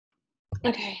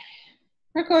Okay,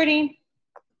 recording.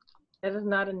 That is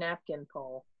not a napkin,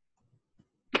 Paul.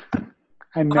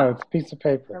 I know, it's a piece of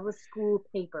paper. That was school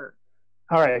paper.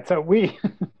 All right, so we...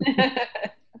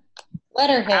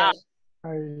 Letterhead.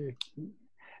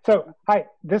 So, hi,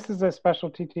 this is a special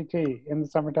TTT in the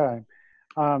summertime.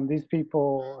 These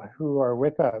people who are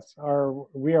with us,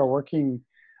 we are working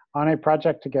on a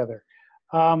project together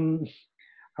around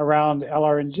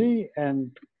LRNG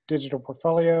and digital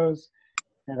portfolios.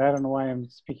 And I don't know why I'm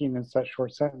speaking in such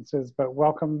short sentences, but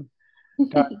welcome,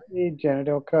 Don Reed, Janet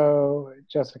Ilko,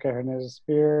 Jessica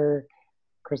Hernandez-Spear,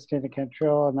 Christina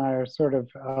Cantrell, and I are sort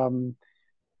of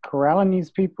corralling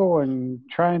these people and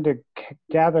trying to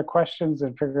gather questions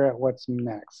and figure out what's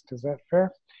next. Is that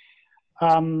fair?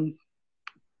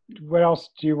 What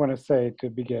else do you want to say to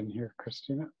begin here,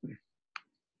 Christina?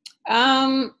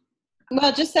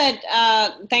 Well, just that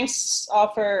thanks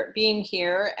all for being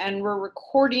here, and we're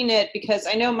recording it because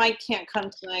I know Mike can't come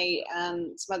tonight,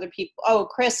 and some other people. Oh,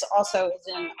 Chris also is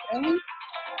in Ireland.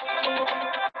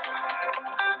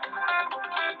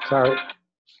 Sorry.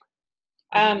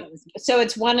 So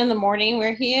it's 1 a.m.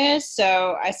 where he is,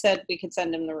 so I said we could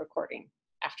send him the recording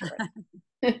afterwards.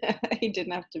 He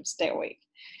didn't have to stay awake.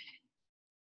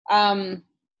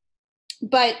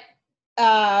 But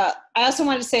I also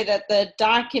want to say that the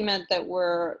document that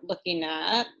we're looking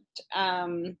at,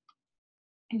 that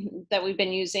we've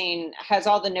been using, has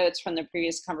all the notes from the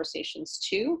previous conversations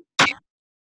too.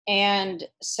 And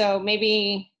so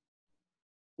maybe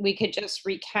we could just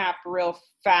recap real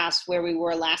fast where we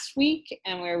were last week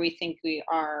and where we think we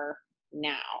are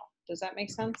now. Does that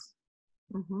make sense?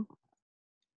 Mm-hmm.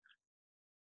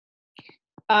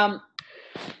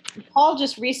 Paul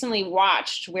just recently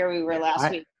watched where we were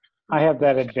last week. I have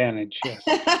that advantage, yes.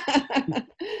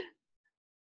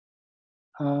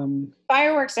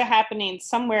 Fireworks are happening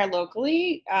somewhere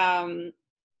locally,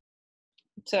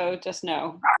 so just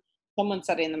know someone's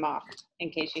setting them off in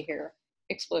case you hear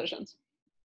explosions.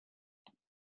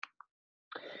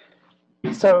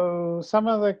 So some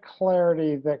of the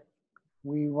clarity that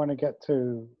we want to get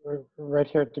to right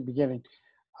here at the beginning,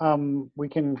 we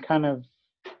can kind of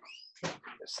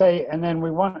say, and then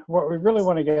what we really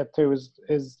want to get to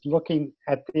is looking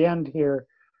at the end here,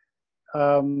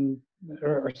 or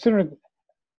as soon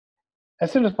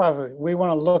as possible, we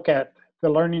want to look at the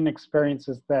learning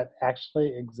experiences that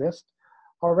actually exist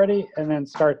already, and then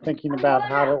start thinking about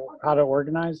how to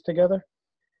organize together.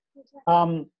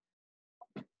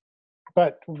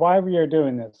 But why we are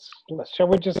doing this? Shall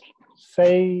we just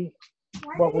say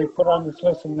what we put on this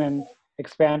list and then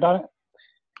expand on it?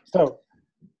 So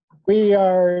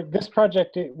this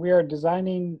project, we are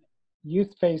designing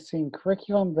youth-facing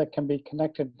curriculum that can be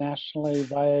connected nationally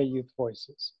via Youth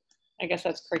Voices. I guess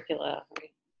that's curricula,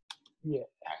 right? Yeah.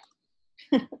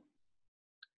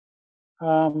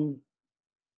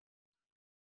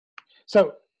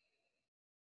 So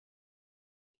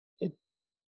it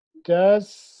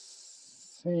does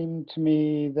seem to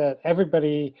me that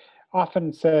everybody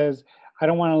often says, I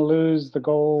don't want to lose the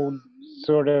gold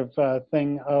sort of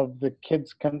thing of the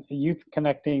youth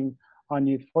connecting on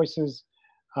Youth Voices.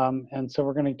 And so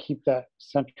we're going to keep that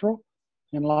central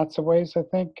in lots of ways, I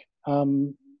think.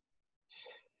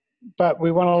 But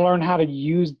we want to learn how to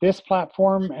use this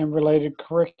platform and related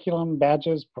curriculum,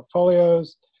 badges,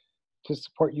 portfolios to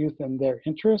support youth and their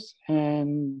interests,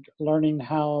 and learning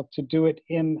how to do it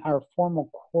in our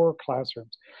formal core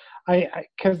classrooms.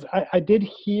 Because I did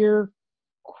hear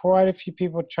quite a few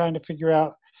people trying to figure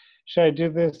out, should I do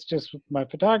this just with my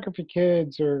photography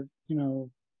kids or,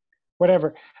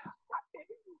 whatever.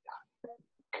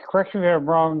 Correct me if I'm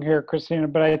wrong here, Christina,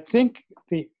 but I think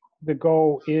the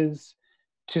goal is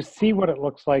to see what it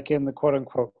looks like in the quote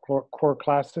unquote core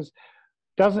classes.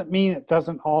 Doesn't mean it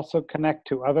doesn't also connect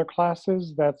to other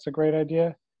classes. That's a great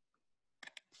idea.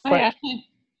 Hi, Ashley.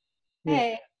 Yeah.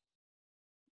 Hey.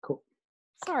 Cool.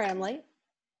 Sorry I'm late.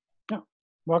 No,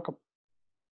 welcome.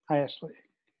 Hi, Ashley.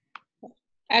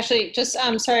 Ashley, just,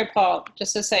 sorry, Paul,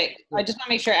 just to say, I just want to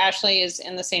make sure Ashley is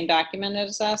in the same document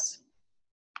as us.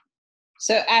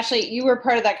 So Ashley, you were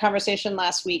part of that conversation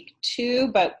last week too,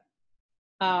 but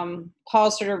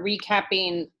Paul's sort of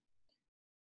recapping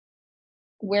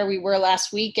where we were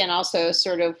last week, and also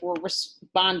sort of we're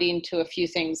responding to a few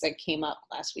things that came up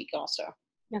last week also.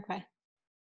 Okay.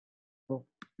 Cool.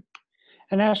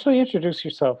 And Ashley, introduce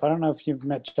yourself. I don't know if you've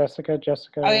met Jessica.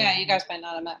 Oh yeah, you guys might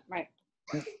not have met, right?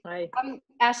 Hi. I'm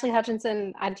Ashley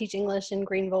Hutchinson. I teach English in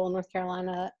Greenville, North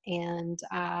Carolina, and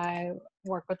I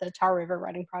work with the Tar River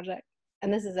Writing Project.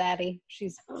 And this is Addie.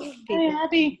 She's Hey,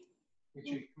 Addie.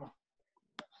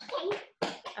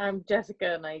 I'm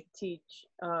Jessica, and I teach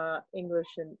English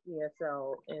and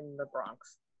ESL in the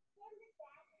Bronx.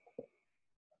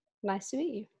 Nice to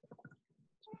meet you.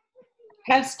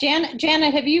 Has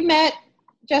Janet, have you met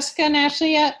Jessica and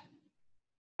Ashley yet?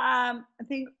 I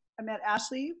think I met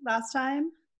Ashley last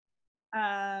time.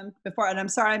 Before, and I'm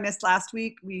sorry I missed last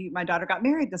week. My daughter got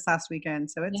married this last weekend,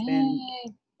 so it's been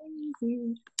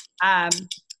crazy.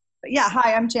 But yeah,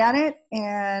 hi, I'm Janet,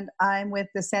 and I'm with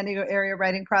the San Diego Area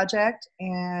Writing Project,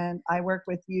 and I work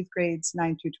with youth grades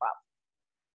 9 through 12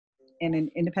 in an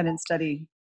independent study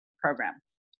program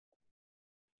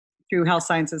through Health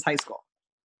Sciences High School.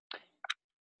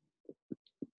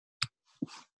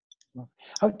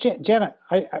 Oh, Janet,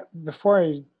 I before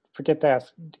I forget to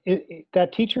ask,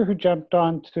 that teacher who jumped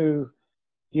on to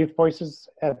Youth Voices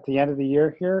at the end of the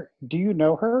year here, do you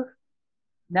know her?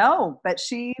 No, but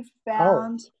she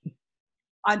found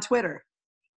on Twitter.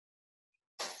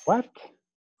 What?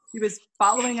 She was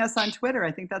following us on Twitter.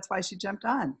 I think that's why she jumped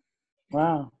on.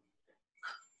 Wow.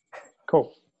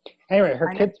 Cool. Anyway,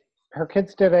 her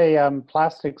kids did a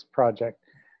plastics project,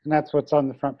 and that's what's on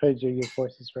the front page of Youth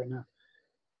Voices right now.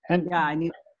 And Yeah, I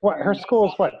need. what her school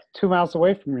is 2 miles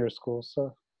away from your school,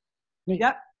 so. Neat.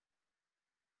 Yep.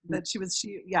 But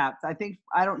yeah, I think,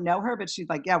 I don't know her, but she's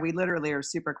like, yeah, we literally are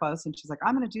super close. And she's like,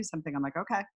 I'm going to do something. I'm like,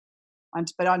 okay.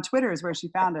 But on Twitter is where she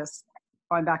found us,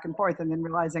 going back and forth, and then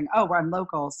realizing, oh, I'm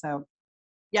local. So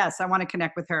yes, I want to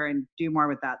connect with her and do more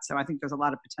with that. So I think there's a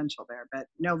lot of potential there. But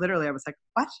no, literally, I was like,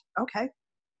 what? Okay.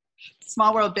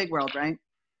 Small world, big world, right?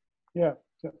 Yeah.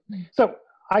 So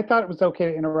I thought it was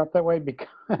okay to interrupt that way because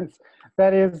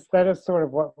that is sort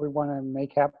of what we want to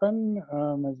make happen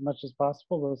as much as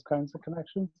possible, those kinds of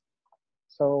connections.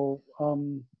 So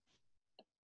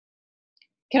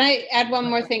Can I add one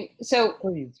more thing? So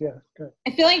please, yeah, good.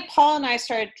 I feel like Paul and I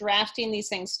started drafting these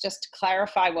things just to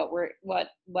clarify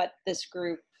what this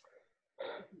group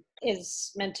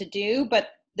is meant to do, but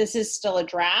this is still a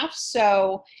draft.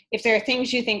 So if there are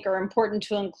things you think are important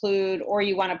to include or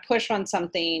you want to push on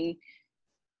something,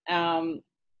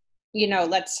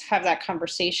 let's have that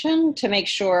conversation to make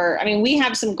sure. I mean, we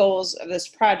have some goals of this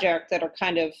project that are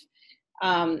kind of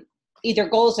either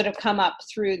goals that have come up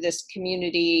through this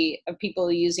community of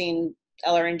people using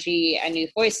LRNG and Youth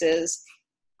Voices,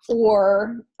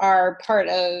 or are part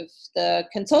of the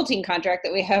consulting contract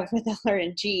that we have with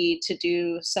LRNG to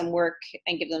do some work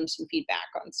and give them some feedback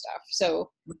on stuff. So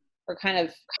we're kind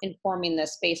of informing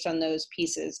this based on those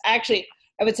pieces. Actually,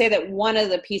 I would say that one of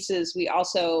the pieces we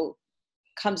also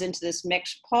comes into this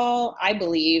mix, Paul, I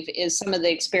believe, is some of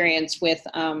the experience with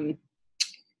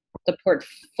the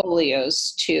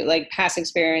portfolios too, like past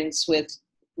experience with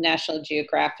National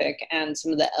Geographic and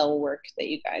some of the L work that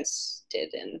you guys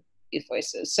did in Youth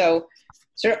Voices. So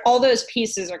sort of all those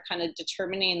pieces are kind of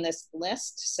determining this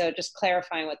list. So just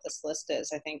clarifying what this list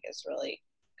is, I think, is really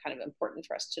kind of important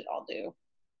for us to all do.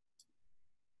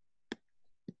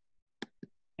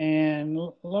 And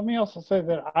let me also say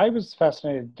that I was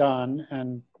fascinated, Don,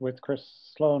 and with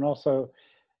Chris Sloan also,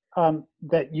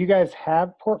 that you guys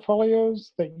have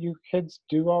portfolios that you kids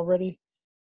do already.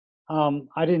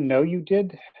 I didn't know you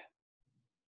did.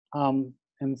 And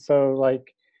so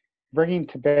like bringing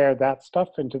to bear that stuff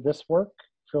into this work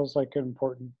feels like an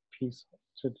important piece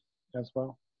to as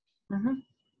well. Mm-hmm.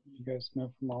 You guys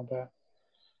know from all that.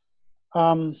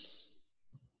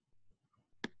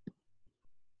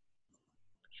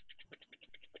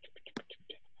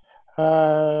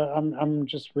 I'm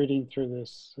just reading through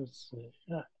this. Let's see.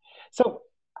 So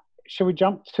should we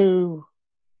jump to,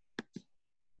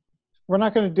 we're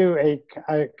not going to do a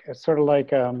sort of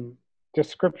like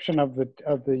description of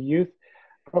the youth,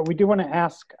 but we do want to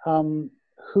ask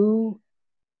who,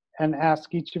 and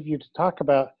ask each of you to talk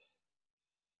about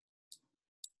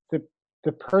the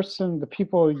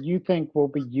people you think will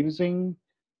be using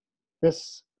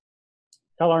this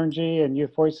LRNG and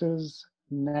Youth Voices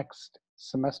next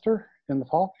semester in the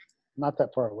fall. Not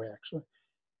that far away, actually.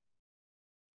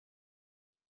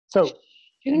 So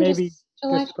maybe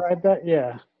describe that.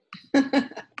 Yeah.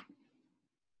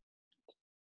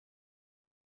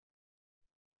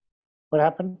 What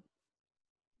happened?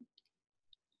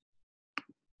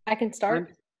 I can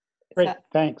start. Great,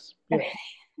 thanks.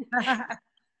 Yeah.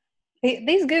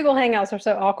 These Google Hangouts are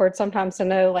so awkward sometimes to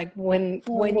know like when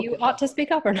you ought to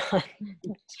speak up or not.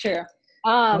 It's true.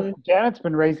 Janet's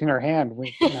been raising her hand.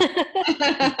 I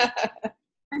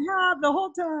have the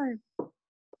whole time.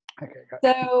 Okay,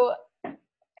 so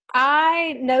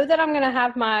I know that I'm going to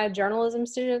have my journalism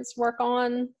students work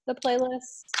on the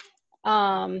playlist.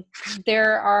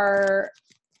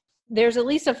 There's at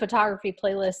least a photography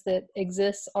playlist that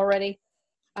exists already.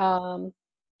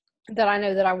 that I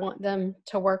know that I want them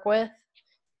to work with,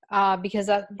 because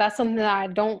that's something that I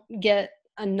don't get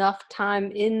enough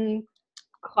time in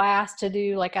class to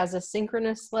do, like as a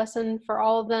synchronous lesson for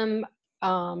all of them,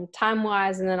 time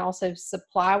wise, and then also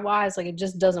supply wise. Like it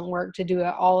just doesn't work to do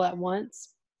it all at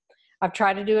once. I've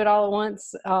tried to do it all at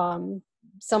once.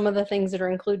 Some of the things that are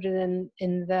included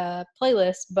in the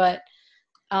playlist, but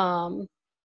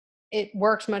it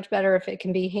works much better if it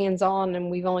can be hands-on,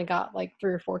 and we've only got like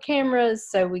 3 or 4 cameras,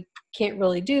 so we can't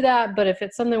really do that. But if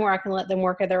it's something where I can let them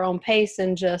work at their own pace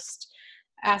and just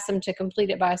ask them to complete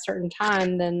it by a certain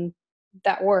time, then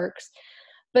that works.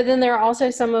 But then there are also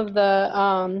some of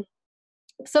the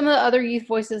other Youth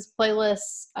Voices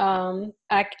playlists.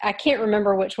 I can't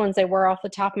remember which ones they were off the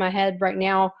top of my head right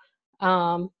now.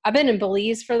 I've been in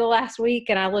Belize for the last week,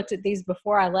 and I looked at these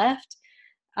before I left.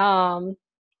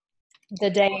 The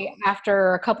day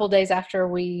after, a couple days after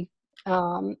we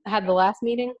had the last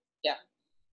meeting. Yeah.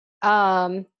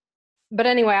 But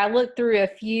anyway, I looked through a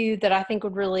few that I think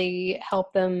would really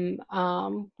help them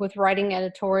with writing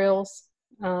editorials,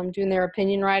 doing their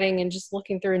opinion writing, and just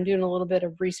looking through and doing a little bit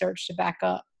of research to back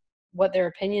up what their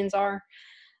opinions are.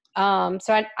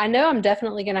 So I know I'm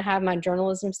definitely going to have my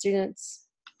journalism students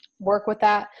work with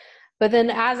that. But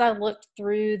then as I looked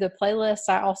through the playlists,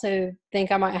 I also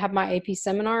think I might have my AP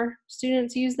seminar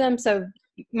students use them. So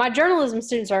my journalism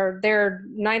students they're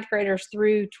 9th graders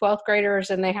through 12th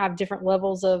graders, and they have different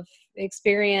levels of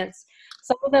experience.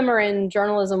 Some of them are in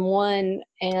journalism 1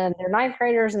 and they're 9th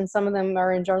graders, and some of them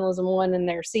are in journalism 1 and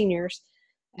they're seniors.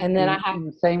 And then I have in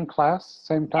the same class,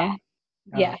 same time?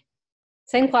 Yeah.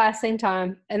 Same class, same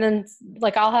time. And then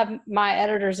like I'll have my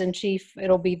editors in chief,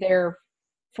 it'll be their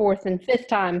 4th and 5th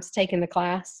times taking the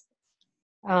class.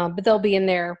 But they'll be in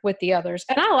there with the others.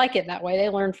 And I like it that way. They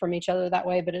learn from each other that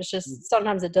way, but it's just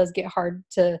sometimes it does get hard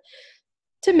to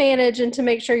manage and to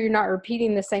make sure you're not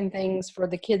repeating the same things for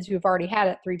the kids who've already had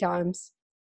it 3 times.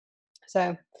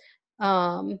 So,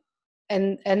 and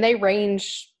they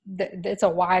range, it's a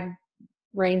wide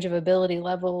range of ability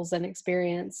levels and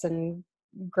experience and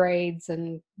grades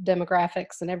and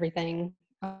demographics and everything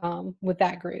with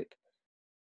that group.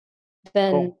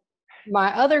 Then Cool.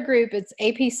 My other group, it's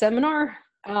AP seminar,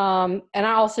 and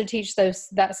I also teach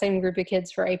that same group of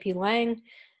kids for AP Lang.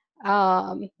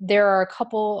 There are a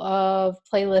couple of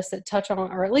playlists that touch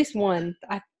on, or at least one.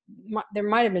 There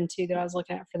might have been 2 that I was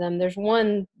looking at for them. There's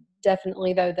one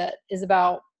definitely though that is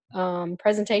about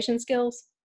presentation skills.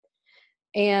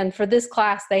 And for this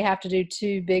class, they have to do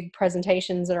 2 big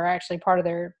presentations that are actually part of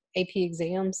their AP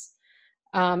exams.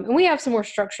 And we have some more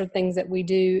structured things that we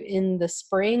do in the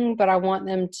spring, but I want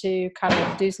them to kind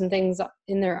of do some things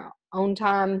in their own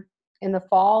time in the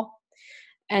fall.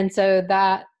 And so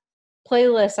that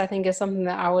playlist, I think, is something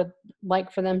that I would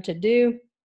like for them to do,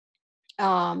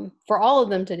 for all of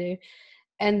them to do.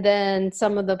 And then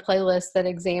some of the playlists that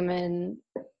examine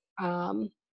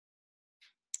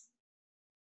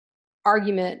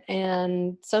argument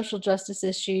and social justice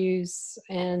issues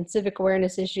and civic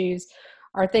awareness issues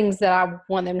are things that I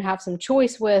want them to have some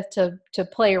choice with to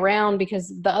play around,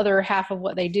 because the other half of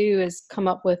what they do is come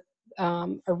up with a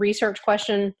research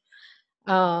question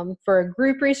for a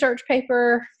group research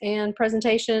paper and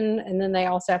presentation, and then they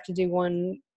also have to do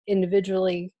one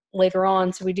individually later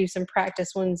on. So we do some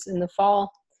practice ones in the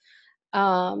fall.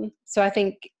 So I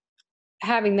think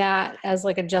having that as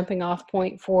like a jumping off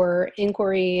point for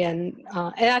inquiry, and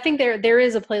I think there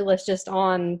is a playlist just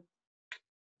on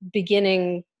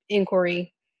beginning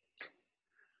inquiry.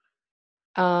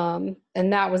 And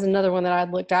that was another one that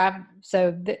I'd looked at.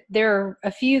 So there are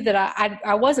a few that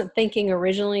I wasn't thinking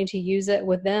originally to use it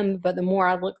with them, but the more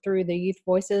I looked through the Youth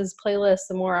Voices playlist,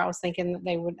 the more I was thinking that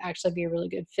they would actually be a really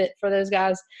good fit for those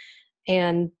guys,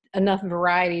 and enough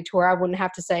variety to where I wouldn't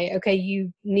have to say, okay,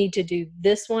 you need to do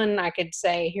this one. I could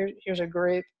say, here's a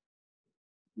group,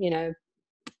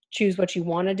 choose what you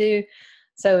want to do.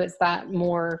 So it's that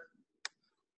more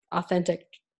authentic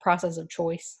process of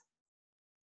choice.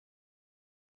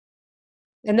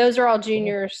 And those are all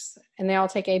juniors, and they all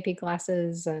take AP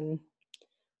classes, and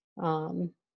so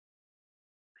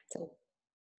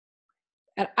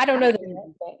I don't know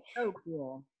them, but Oh,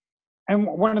 cool. And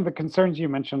one of the concerns you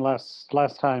mentioned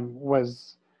last time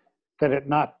was that it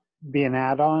not be an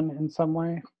add-on in some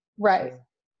way. right. So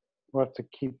we'll have to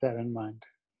keep that in mind.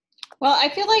 Well, I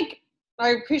feel like I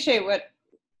appreciate what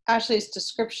Ashley's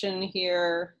description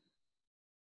here,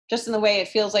 just in the way it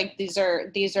feels like these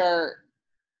are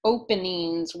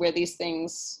openings where these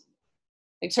things,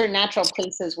 like certain natural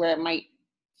places where it might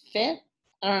fit.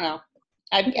 I don't know.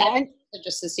 I'd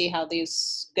just to see how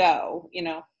these go,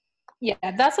 Yeah,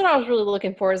 that's what I was really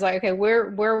looking for, is like, okay,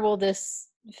 where will this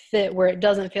fit where it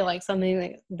doesn't feel like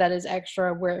something that is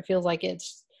extra, where it feels like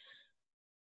it's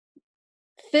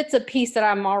fits a piece that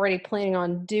I'm already planning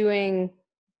on doing,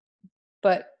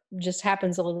 but just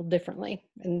happens a little differently.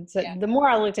 And so the more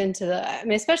I looked into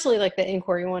especially like the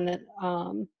inquiry one,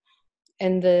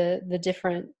 and the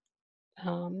different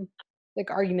like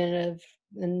argumentative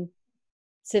and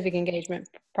civic engagement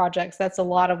projects, that's a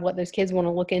lot of what those kids want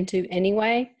to look into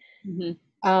anyway.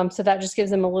 Mm-hmm. So that just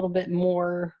gives them a little bit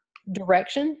more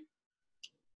direction.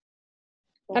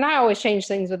 And I always change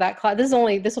things with that class. This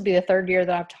will be the third year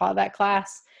that I've taught that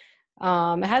class.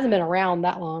 It hasn't been around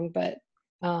that long, but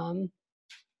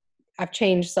I've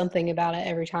changed something about it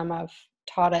every time I've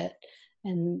taught it.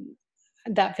 And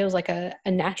that feels like a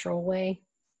natural way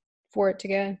for it to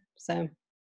go. So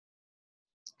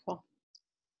cool.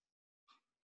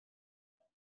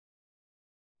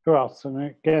 Who else? And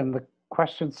again, the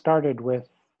question started with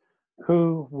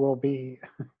who will be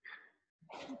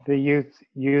the youth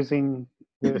using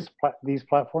these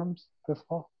platforms this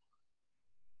fall?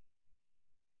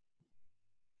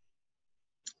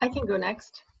 I can go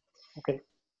next. Okay.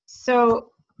 So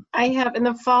in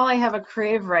the fall, I have a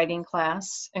creative writing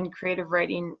class, and creative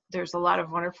writing, there's a lot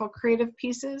of wonderful creative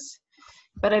pieces,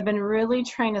 but I've been really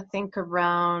trying to think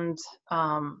around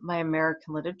my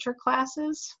American literature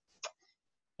classes.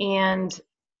 And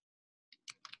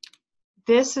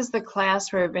this is the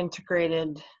class where I've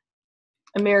integrated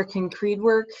American Creed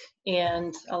work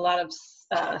and a lot of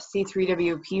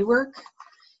C3WP work,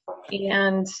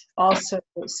 and also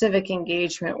civic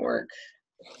engagement work.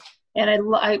 And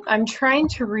I'm trying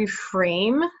to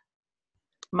reframe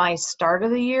my start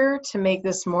of the year to make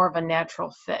this more of a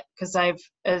natural fit, because I've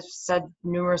said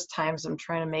numerous times, I'm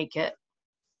trying to make it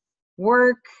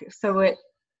work so it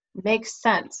makes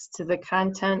sense to the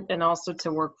content and also to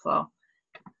workflow.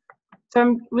 So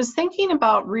I was thinking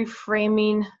about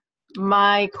reframing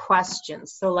my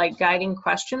questions, so like guiding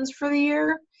questions for the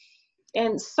year.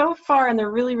 And so far, and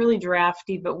they're really, really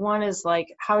drafty, but one is like,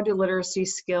 how are literacy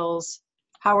skills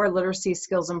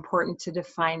important to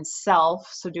define self?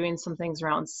 So doing some things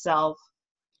around self,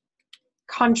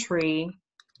 country,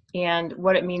 and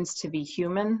what it means to be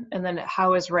human. And then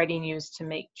how is writing used to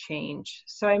make change?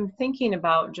 So I'm thinking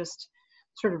about just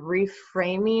sort of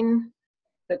reframing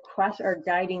the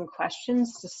guiding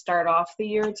questions to start off the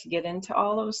year to get into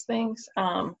all those things.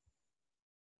 And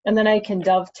then I can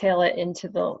dovetail it into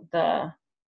the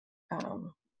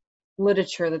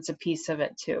literature that's a piece of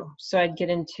it too. So I'd get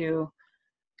into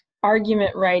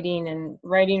argument writing and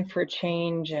writing for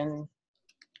change and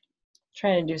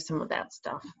trying to do some of that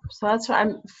stuff. So that's what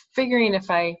I'm figuring. If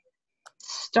I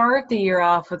start the year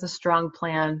off with a strong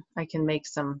plan, I can make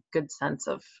some good sense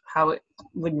of how it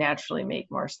would naturally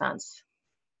make more sense.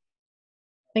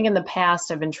 I think in the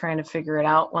past, I've been trying to figure it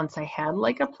out once I had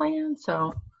like a plan.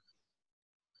 So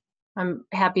I'm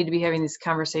happy to be having these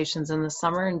conversations in the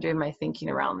summer and doing my thinking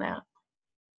around that.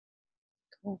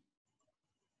 Cool.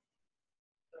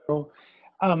 So,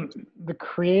 the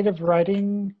creative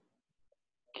writing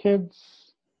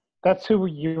kids, that's who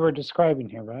you were describing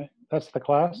here, right? That's the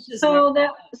class? So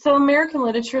American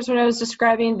literature is what I was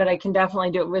describing, but I can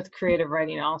definitely do it with creative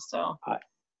writing also.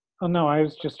 Oh no, I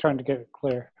was just trying to get it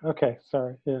clear. Okay,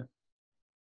 sorry. Yeah.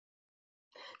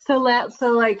 So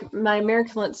like my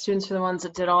American Lit students are the ones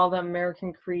that did all the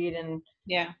American Creed and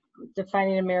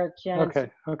defining Americans,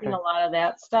 okay. a lot of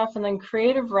that stuff. And then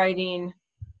creative writing,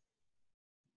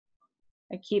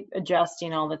 I keep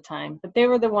adjusting all the time. But they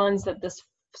were the ones that this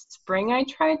spring I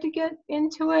tried to get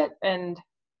into it, and I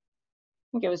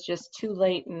think it was just too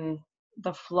late in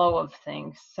the flow of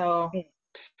things. So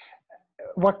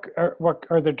what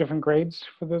are there different grades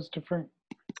for those different?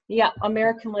 Yeah,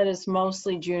 American Lit is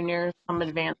mostly juniors, some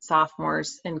advanced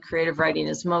sophomores, and creative writing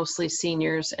is mostly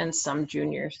seniors and some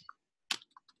juniors.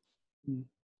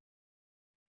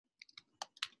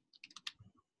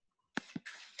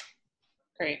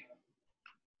 Great.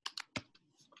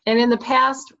 And in the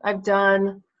past, I've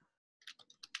done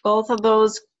both of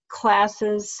those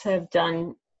classes, have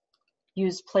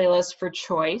used playlists for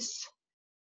choice.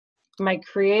 My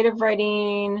creative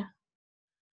writing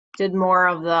did more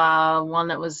of the one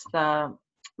that was the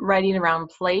writing around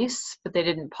place, but they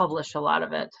didn't publish a lot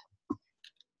of it.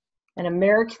 And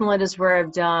American Lit is where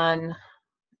I've done,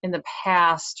 in the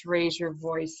past, Raise Your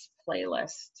Voice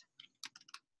playlist.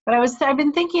 But I've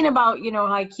been thinking about, how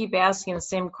I keep asking the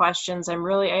same questions. I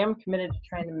am committed to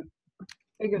trying to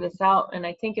figure this out. And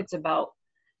I think it's about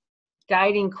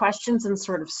guiding questions and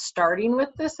sort of starting with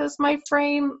this as my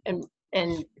frame.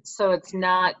 And so it's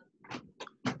not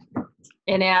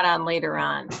an add-on later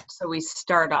on. So we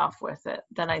start off with it.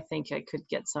 Then I think I could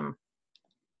get some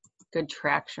good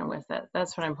traction with it.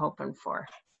 That's what I'm hoping for.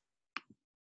 I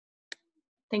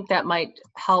think that might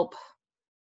help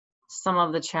some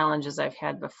of the challenges I've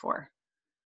had before.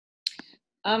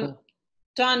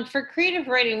 Dawn, for creative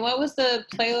writing, what was the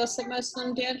playlist that most of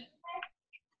them did?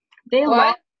 They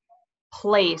love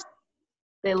place.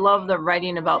 They love the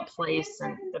writing about place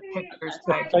and the pictures.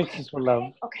 The places we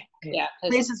love. Okay. Yeah.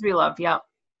 Places we love. Yeah.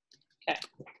 Okay.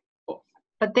 Cool.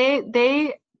 But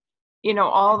they, you know,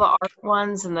 all the art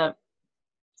ones and the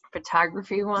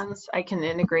photography ones, I can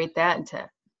integrate that into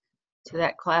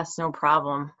that class, no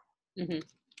problem. Mm-hmm.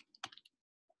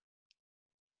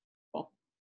 Cool.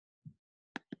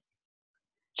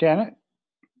 Janet,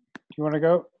 do you want to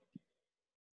go?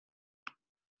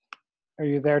 Are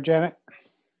you there, Janet?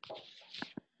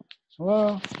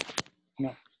 Hello?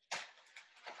 No.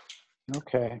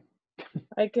 Okay.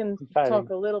 I can Exciting. talk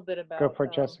a little bit about. Go for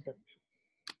it, Jessica.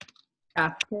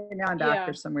 Yeah, now I'm back Yeah.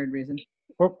 for some weird reason.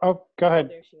 Oh, go ahead.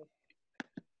 There she is.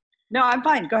 No, I'm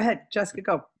fine. Go ahead, Jessica,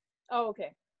 go. Oh,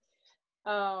 okay.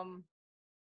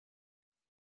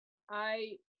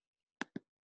 I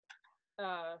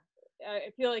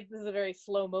feel like this is a very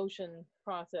slow motion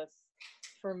process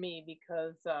for me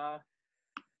because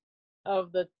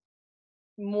of the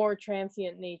more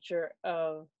transient nature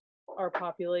of our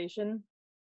population.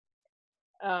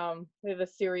 We have a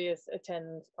serious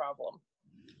attendance problem.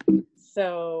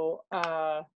 So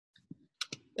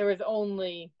there was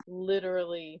only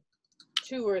literally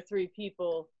 2 or 3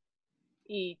 people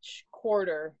each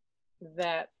quarter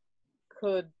that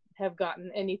could have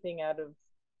gotten anything out of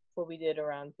what we did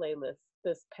around playlists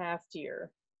this past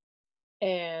year.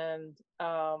 And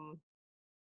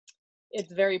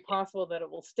it's very possible that it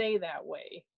will stay that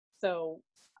way. So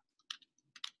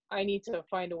I need to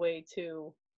find a way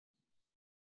to,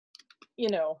 you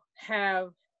know,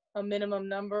 have a minimum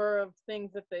number of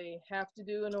things that they have to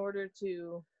do in order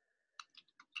to,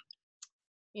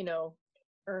 you know,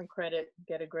 earn credit,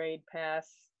 get a grade,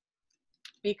 pass,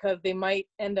 because they might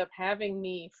end up having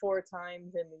me 4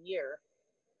 times in the year.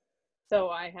 So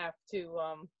I have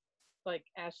to, like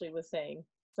Ashley was saying,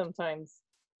 sometimes,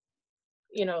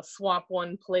 you know, swap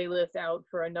one playlist out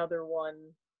for another one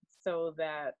so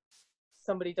that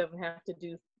somebody doesn't have to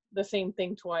do the same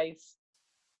thing twice,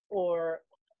 or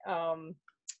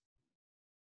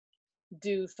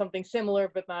do something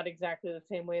similar but not exactly the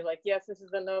same way. Like, yes, this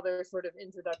is another sort of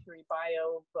introductory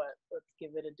bio, but let's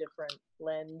give it a different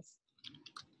lens.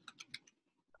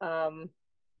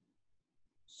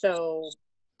 So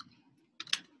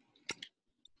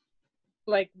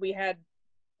like we had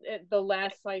the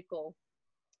last cycle,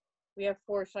 we have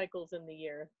 4 cycles in the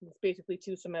year. It's basically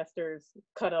 2 semesters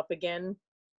cut up again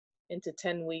into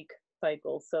 10-week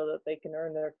cycles so that they can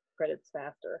earn their credits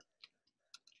faster.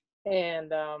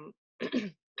 And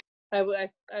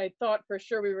I thought for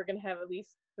sure we were going to have at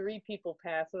least 3 people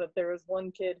pass, so that there was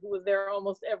one kid who was there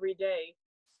almost every day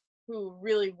who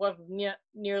really wasn't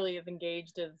nearly as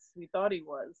engaged as we thought he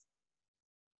was.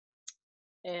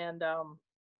 And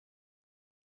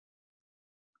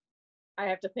I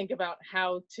have to think about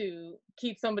how to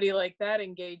keep somebody like that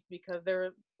engaged, because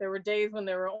there were days when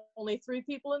there were only 3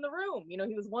 people in the room. You know,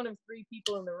 he was one of 3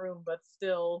 people in the room, but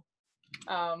still,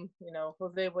 you know,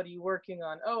 Jose, what are you working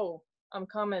on? Oh, I'm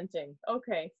commenting.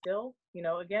 Okay, still, you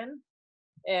know, again.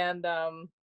 And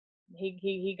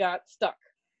he got stuck.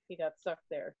 He got stuck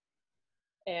there.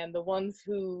 And the ones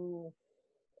who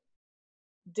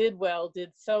did well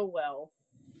did so well.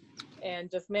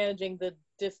 And just managing the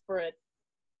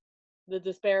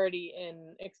disparity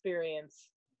in experience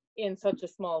in such a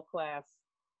small class.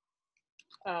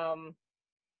 I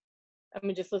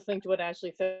mean, just listening to what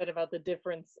Ashley said about the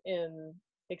difference in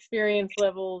experience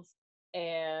levels,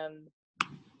 and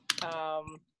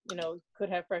you know, could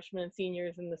have freshmen and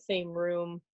seniors in the same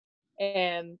room,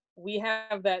 and we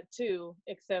have that too,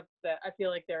 except that I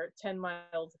feel like they're 10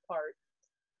 miles apart.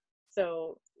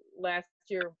 So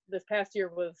this past year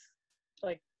was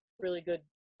like really good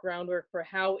groundwork for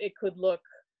how it could look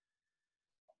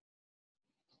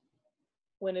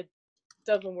when it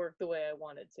doesn't work the way I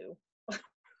wanted to.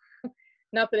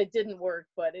 Not that it didn't work,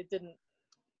 but it didn't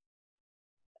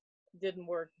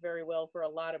work very well for a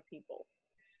lot of people.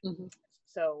 Mm-hmm.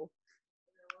 So,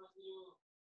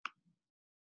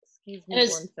 excuse me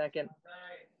 1 second.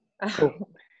 Cool.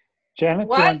 Janet,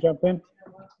 do you want to jump in?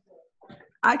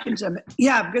 I can jump in.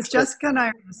 Yeah, because Jessica and I are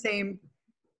on the same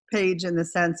page in the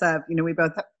sense of, you know, we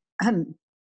both have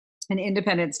an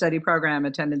independent study program,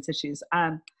 attendance issues.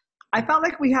 I felt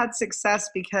like we had success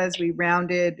because we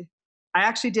rounded. I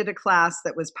actually did a class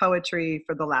that was poetry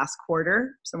for the last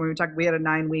quarter. So when we had a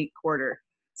 9-week quarter.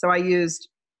 So I used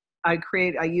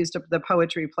I used up the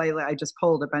poetry playlist. I just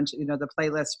pulled a bunch of, the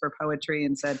playlist for poetry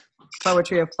and said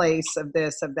poetry of place, of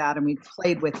this, of that. And we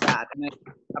played with that. And I did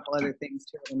a couple other things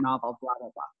to it, a novel, blah, blah,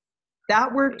 blah.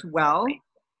 That worked well.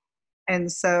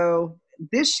 And so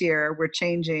this year we're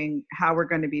changing how we're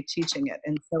going to be teaching it.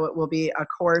 And so it will be a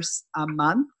course a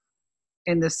month,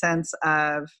 in the sense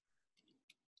of,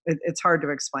 it's hard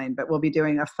to explain, but we'll be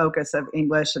doing a focus of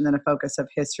English, and then a focus of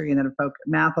history, and then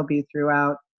math will be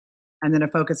throughout, and then a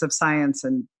focus of science,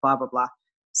 and blah, blah, blah.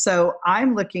 So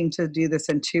I'm looking to do this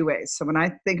in 2 ways. So when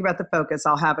I think about the focus,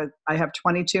 I have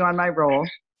 22 on my roll.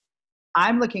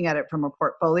 I'm looking at it from a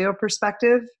portfolio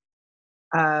perspective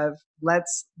of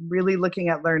let's really looking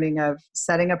at learning of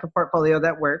setting up a portfolio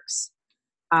that works,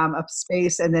 of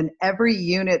space, and then every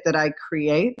unit that I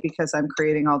create, because I'm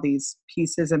creating all these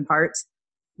pieces and parts,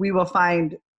 we will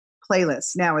find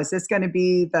playlists. Now, is this going to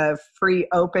be the free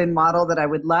open model that I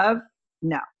would love?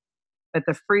 No. But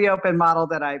the free open model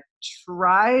that I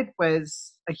tried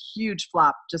was a huge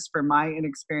flop, just for my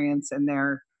inexperience. And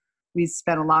we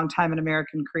spent a long time in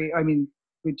American Creed. I mean,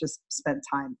 we just spent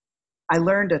time. I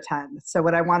learned a ton. So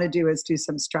what I want to do is do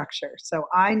some structure. So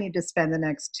I need to spend the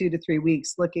next 2 to 3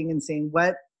 weeks looking and seeing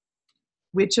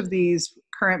which of these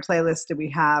current playlists do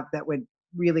we have that would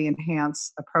really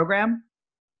enhance a program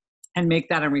and make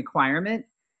that a requirement.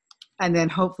 And then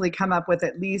hopefully come up with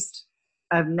at least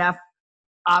enough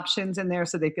options in there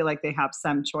so they feel like they have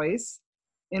some choice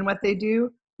in what they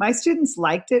do. My students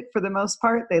liked it for the most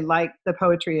part. They liked the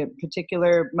poetry in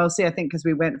particular, mostly I think because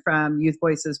we went from Youth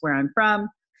Voices, where I'm from,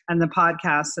 and the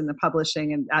podcasts and the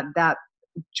publishing, and that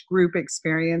group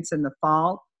experience in the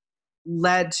fall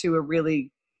led to a really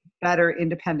better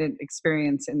independent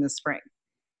experience in the spring.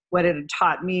 What it had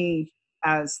taught me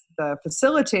as the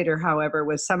facilitator, however,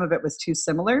 was some of it was too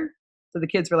similar. So the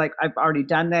kids were like, I've already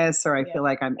done this, or I feel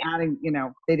like I'm adding,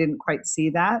 they didn't quite see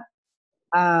that.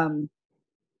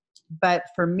 But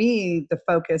for me, the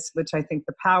focus, which I think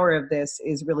the power of this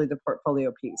is really the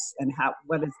portfolio piece, and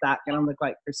what is that going to look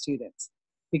like for students?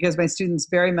 Because my students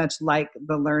very much like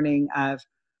the learning of,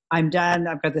 I'm done,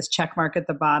 I've got this check mark at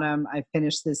the bottom, I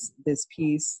finished this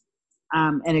piece,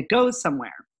 and it goes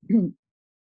somewhere.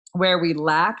 Where we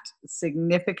lacked,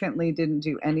 significantly didn't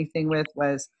do anything with,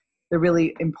 was the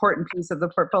really important piece of the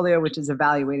portfolio, which is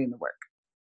evaluating the work.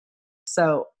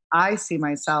 So I see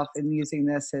myself in using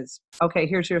this as, okay,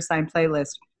 here's your assigned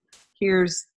playlist.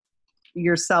 Here's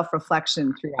your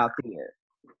self-reflection throughout the year.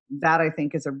 That I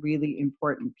think is a really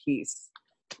important piece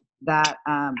that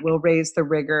will raise the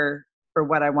rigor for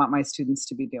what I want my students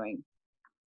to be doing.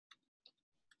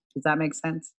 Does that make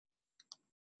sense?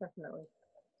 Definitely.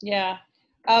 Yeah.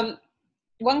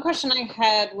 One question I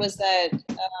had was that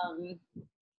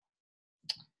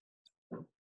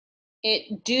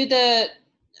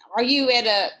are you at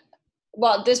a,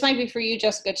 well, this might be for you,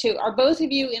 Jessica, too. Are both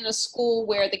of you in a school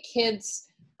where the kids,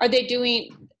 are they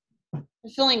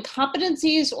fulfilling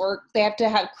competencies, or they have to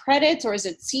have credits, or is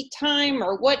it seat time,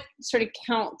 or what sort of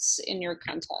counts in your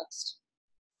context?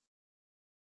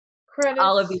 Credits.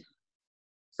 All of you,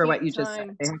 for what you just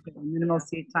said. They have to have minimal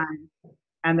seat time,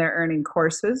 and they're earning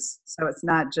courses. So it's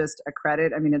not just a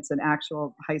credit. I mean, it's an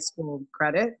actual high school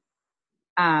credit.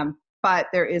 But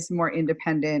there is more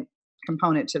independent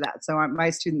component to that. So my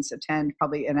students attend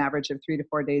probably an average of 3 to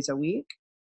 4 days a week.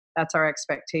 That's our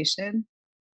expectation.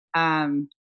 And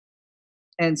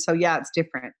so, yeah, it's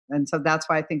different. And so that's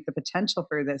why I think the potential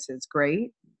for this is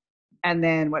great. And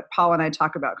then what Paul and I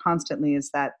talk about constantly is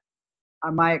that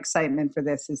my excitement for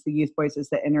this is the Youth Voices,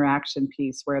 the interaction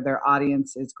piece where their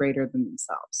audience is greater than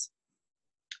themselves.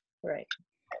 Right.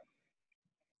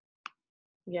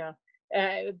 Yeah.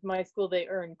 At my school, they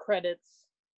earn credits.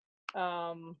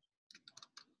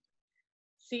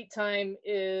 Seat time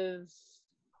is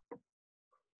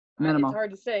minimal. It's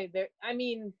hard to say.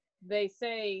 They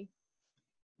say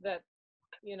that,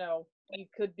 you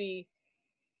could be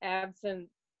absent.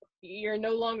 You're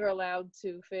no longer allowed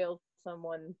to fail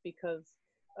someone because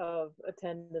of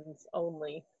attendance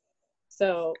only.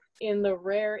 So in the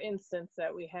rare instance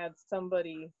that we had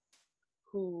somebody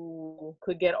who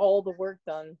could get all the work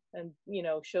done and,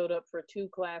 showed up for 2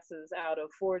 classes out of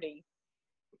 40,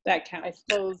 that counts. I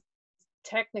suppose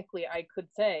technically I could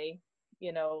say,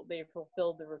 they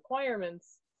fulfilled the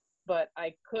requirements, but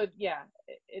I could,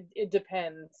 it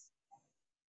depends.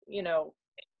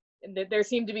 There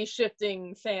seem to be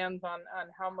shifting sands on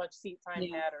how much seat time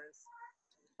matters,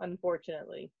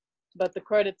 unfortunately. But the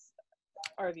credits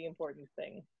are the important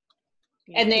thing.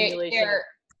 And they're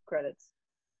credits.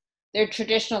 They're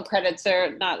traditional credits.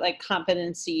 They're not like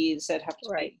competencies that have to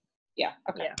right. be. Yeah.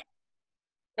 Okay.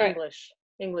 Yeah. English.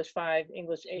 English 5,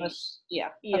 English 8, Yeah.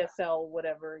 ESL,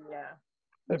 whatever. Yeah.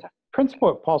 The principal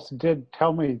at Pulse did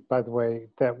tell me, by the way,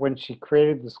 that when she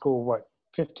created the school, what,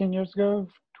 15 years ago,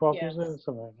 12 years ago, Yes.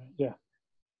 something like that.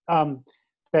 Yeah.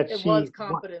 That It was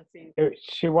competency.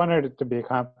 she wanted it to be a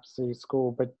competency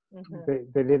school, but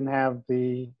they didn't have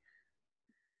the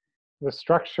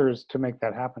structures to make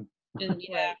that happen. Yeah.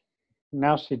 Right.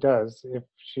 Now she does if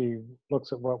she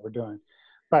looks at what we're doing.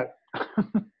 But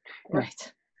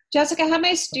Right. Jessica, how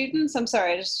many students? I'm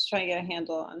sorry, I just trying to get a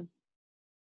handle on.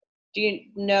 Do you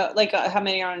know, like, how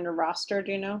many are on your roster?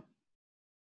 Do you know?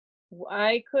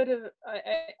 I could have,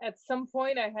 at some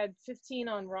point, I had 15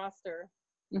 on roster.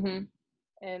 Mm-hmm.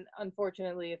 And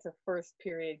unfortunately, it's a first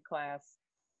period class.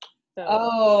 So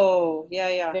Oh,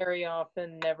 yeah. very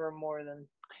often, never more than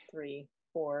 3,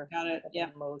 4. Got it. At Yeah.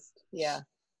 the most. Yeah.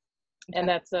 Okay. And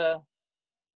that's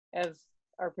as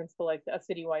our principal liked, a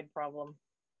citywide problem.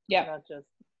 Yeah. Not just,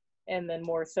 and then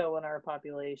more so in our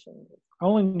population.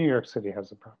 only New York City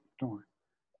has a problem. Don't worry.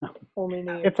 Only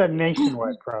New York It's a City.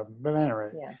 nationwide problem, but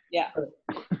anyway. Yeah.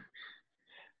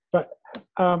 But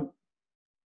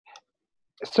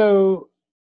so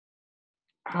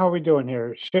how are we doing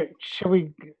here? Should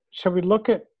we look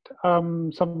at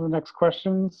some of the next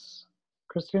questions,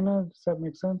 Christina? Does that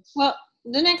make sense? Well,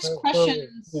 the next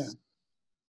questions. Yeah.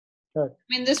 Good. I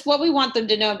mean, this what we want them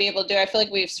to know and be able to do. I feel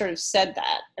like we've sort of said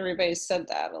that. Everybody's said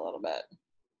that a little bit.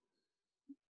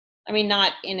 I mean,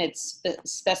 not in its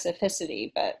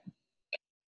specificity, but.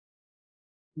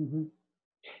 Mm-hmm.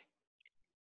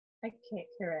 I can't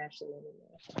hear Ashley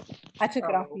anymore. I took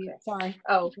it off okay. mute. Sorry.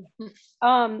 Oh,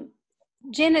 okay.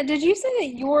 Janet, did you say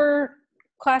that your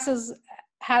classes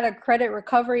had a credit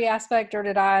recovery aspect, or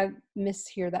did I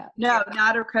mishear that? No,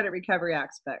 not a credit recovery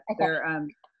aspect. Okay.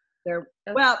 They're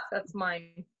well, that's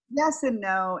mine. yes and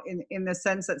no, in the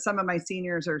sense that some of my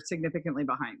seniors are significantly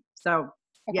behind. So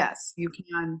Okay. yes, you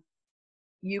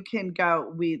can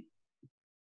go.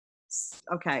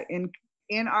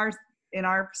 In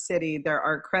our city there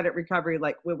are credit recovery,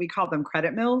 like what we call them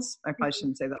credit mills. I probably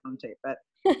shouldn't say that on tape, but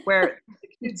where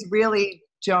kids really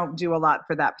don't do a lot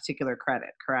for that particular credit,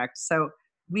 correct? So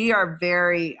we are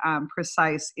very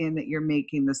precise in that you're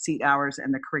making the seat hours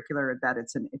and the curricular that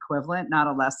it's an equivalent, not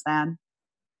a less than.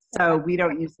 So we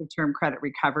don't use the term credit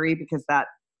recovery because that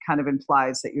kind of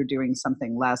implies that you're doing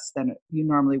something less than you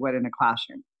normally would in a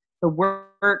classroom. The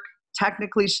work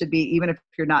technically should be, even if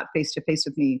you're not face-to-face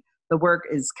with me, the work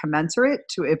is commensurate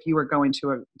to if you were going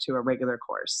to a regular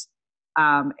course.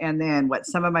 And then what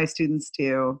some of my students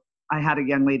do, I had a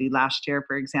young lady last year,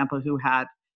 for example, who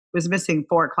was missing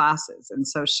 4 classes. And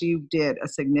so she did a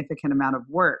significant amount of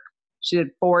work. She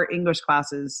did 4 English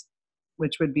classes,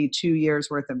 which would be 2 years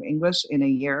worth of English in a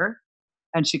year.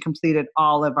 And she completed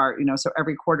all of our, so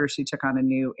every quarter she took on a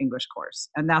new English course.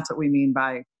 And that's what we mean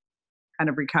by kind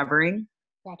of recovering.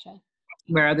 Gotcha.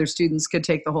 Where other students could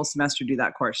take the whole semester to do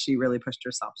that course. She really pushed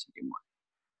herself to do more.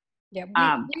 Yeah,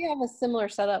 we have a similar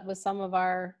setup with some of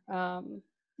our,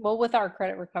 with our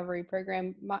credit recovery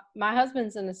program. My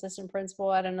husband's an assistant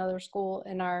principal at another school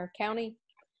in our county.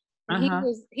 And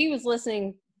he was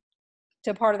listening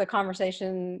to part of the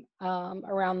conversation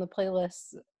around the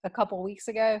playlist a couple weeks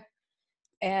ago,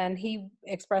 and he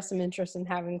expressed some interest in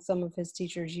having some of his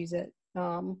teachers use it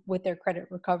with their credit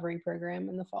recovery program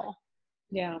in the fall.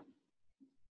 Yeah.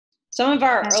 Some of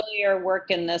our earlier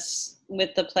work in this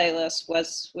with the playlist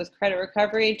was with credit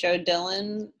recovery. Joe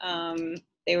Dillon,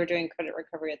 they were doing credit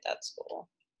recovery at that school.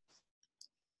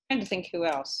 I'm trying to think who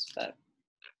else, but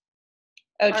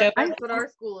Joe. That's what our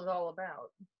school is all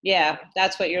about. Yeah,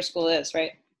 that's what your school is,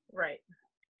 right? Right.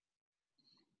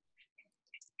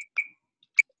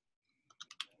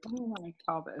 What do I want to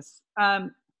call this?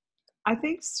 I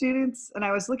think students, and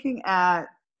I was looking at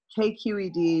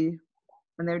KQED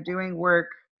when they're doing work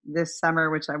this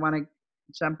summer, which I want to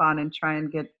jump on and try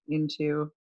and get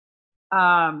into,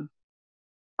 on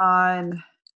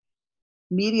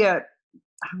media.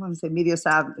 I don't want to say media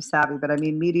savvy, but I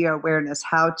mean media awareness,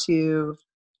 how to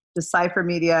decipher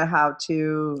media, how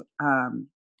to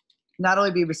not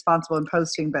only be responsible in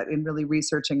posting, but in really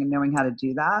researching and knowing how to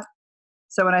do that.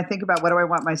 So when I think about what do I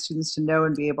want my students to know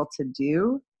and be able to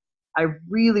do, I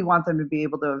really want them to be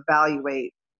able to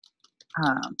evaluate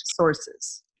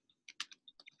sources,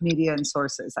 media and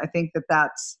sources. I think that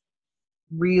that's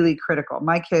really critical.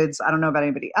 My kids, I don't know about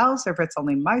anybody else or if it's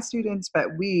only my students, but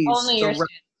only your students.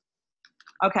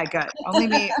 Okay, good. Only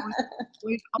me.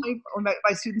 only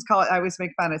my students call it, I always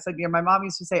make fun. I said, my mom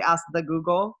used to say, ask the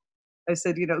Google. I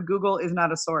said, Google is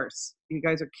not a source. You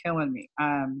guys are killing me.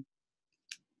 I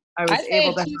was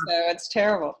able to. Though. It's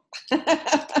terrible.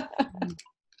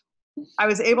 I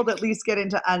was able to at least get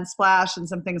into Unsplash and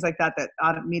some things like that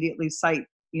that immediately cite,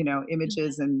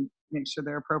 images and make sure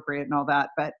they're appropriate and all that.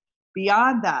 But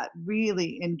beyond that,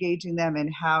 really engaging them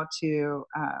in how to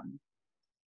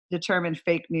determine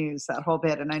fake news, that whole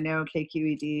bit. And I know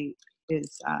KQED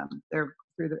is they're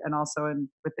through and also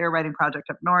with their writing project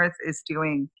up north is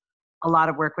doing a lot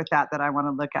of work with that I want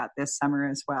to look at this summer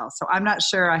as well. So I'm not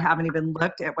sure, I haven't even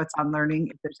looked at what's on Learning,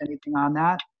 if there's anything on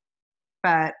that,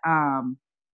 but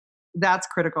that's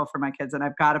critical for my kids, and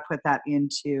I've got to put that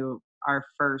into our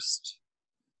first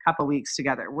couple weeks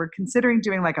together. We're considering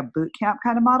doing like a boot camp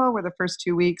kind of model where the first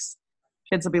 2 weeks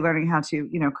kids will be learning how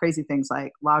to, crazy things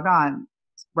like log on,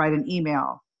 write an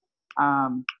email,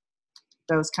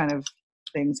 those kind of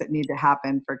things that need to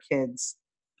happen for kids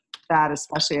that,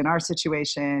 especially in our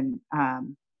situation,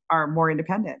 are more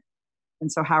independent.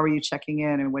 And so how are you checking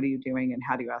in and what are you doing and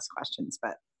how do you ask questions?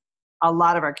 But a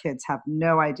lot of our kids have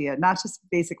no idea, not just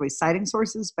basically citing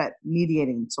sources, but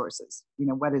mediating sources.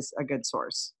 What is a good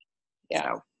source? Yeah.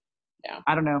 So, yeah.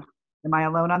 I don't know. Am I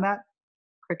alone on that?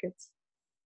 Crickets?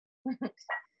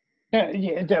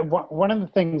 Yeah. One of the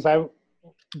things I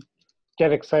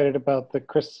get excited about that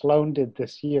Chris Sloan did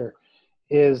this year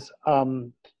is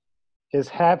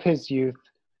have his youth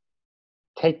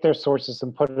take their sources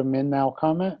and put them in Now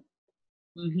Comment,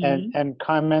 and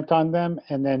comment on them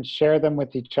and then share them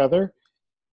with each other.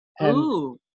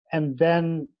 And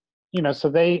then, so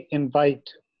they invite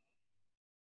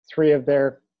 3 of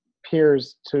their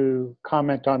peers to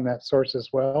comment on that source as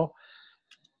well.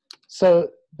 So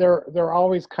they're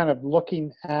always kind of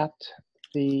looking at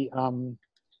the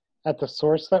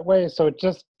source that way. So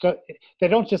they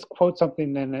don't just quote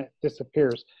something and it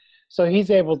disappears. So he's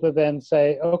able to then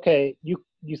say, okay,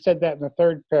 you said that in the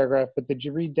 3rd paragraph, but did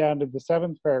you read down to the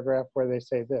 7th paragraph where they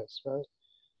say this, right?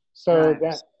 So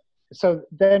so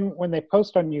then when they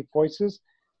post on Youth Voices,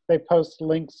 they post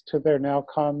links to their Now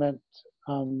Comment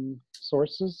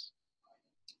sources.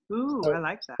 I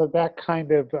like that. So that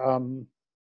kind of,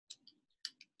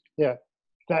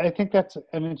 I think that's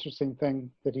an interesting thing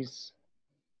that he's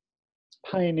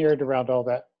pioneered around all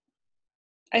that.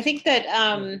 I think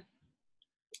that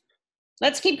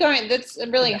let's keep going. That's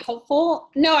really helpful.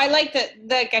 No, I like that.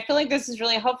 I feel like this is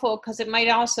really helpful because it might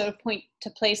also point to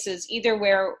places either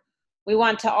where we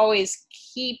want to always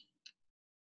keep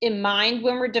in mind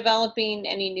when we're developing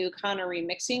any new kind of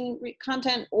remixing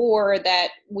content, or that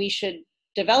we should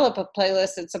develop a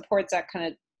playlist that supports that kind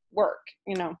of work,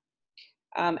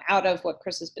 out of what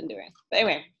Chris has been doing. But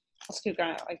anyway, let's keep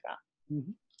going like that.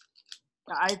 Mm-hmm.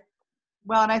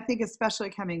 Well, and I think especially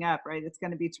coming up, right, it's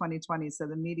going to be 2020, so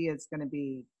the media is going to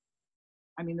be,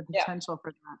 the potential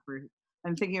for that.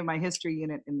 I'm thinking of my history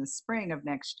unit in the spring of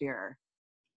next year.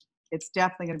 It's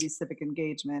definitely going to be civic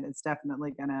engagement. It's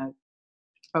definitely going to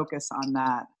focus on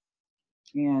that.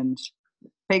 And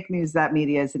fake news, that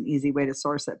media is an easy way to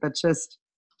source it, but just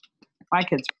my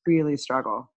kids really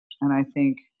struggle. And I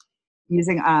think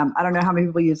using, I don't know how many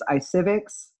people use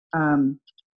iCivics.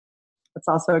 It's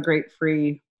also a great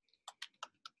free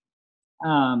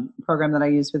program that I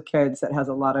use with kids that has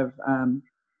a lot of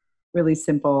really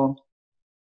simple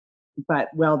but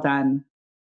well done,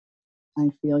 I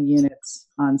feel, units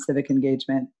on civic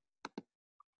engagement.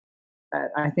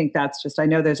 But I think that's just, I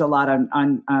know there's a lot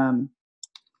on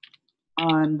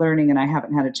Learning, and I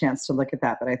haven't had a chance to look at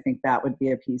that, but I think that would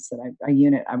be a piece that a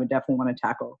unit I would definitely want to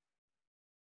tackle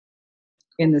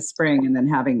in the spring, and then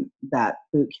having that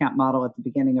boot camp model at the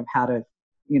beginning of how to,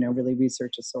 really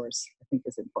research a source, I think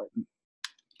is important.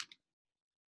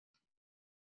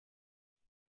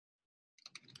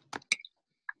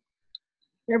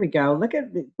 There we go. Look at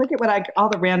what all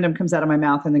the random comes out of my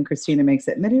mouth, and then Christina makes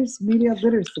it media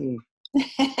literacy.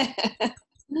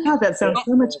 God, that sounds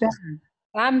so much better.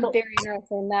 I'm very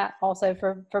interested in that also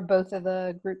for both of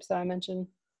the groups that I mentioned.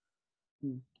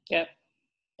 Yep.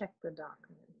 Check the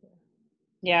document.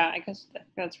 Yeah, I guess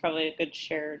that's probably a good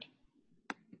shared.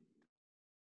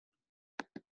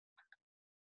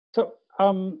 So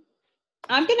I'm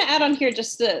going to add on here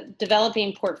just the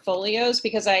developing portfolios,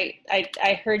 because I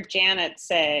heard Janet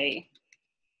say.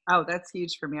 Oh, that's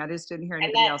huge for me. I just didn't hear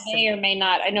anybody else say. May or may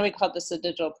not. I know we called this a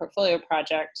digital portfolio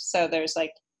project, so there's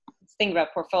like think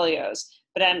about portfolios.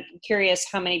 But I'm curious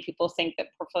how many people think that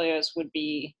portfolios would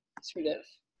be sort of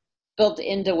built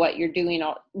into what you're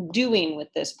doing with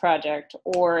this project,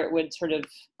 or it would sort of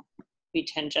be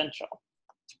tangential.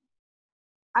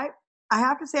 I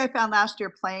have to say, I found last year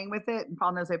playing with it, and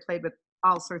Paul knows I played with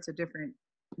all sorts of different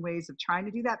ways of trying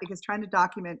to do that, because trying to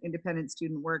document independent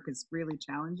student work is really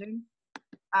challenging.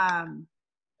 I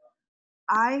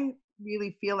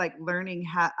really feel like learning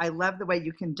I love the way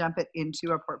you can dump it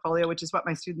into a portfolio, which is what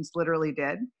my students literally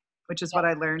did, which is what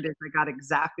I learned is I got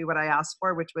exactly what I asked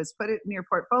for, which was put it in your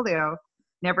portfolio,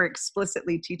 never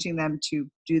explicitly teaching them to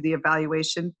do the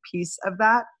evaluation piece of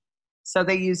that. So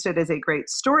they used it as a great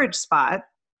storage spot,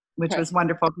 which was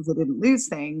wonderful because they didn't lose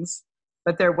things,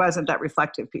 but there wasn't that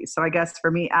reflective piece. So I guess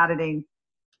for me, adding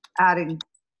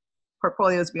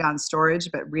portfolios beyond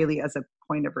storage, but really as a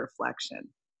point of reflection.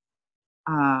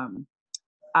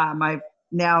 My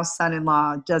now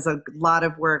son-in-law does a lot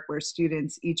of work where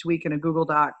students each week in a Google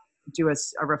Doc do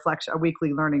a reflection, a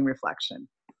weekly learning reflection.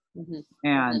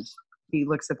 And he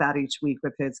looks at that each week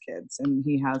with his kids, and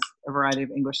he has a variety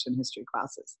of English and history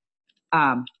classes,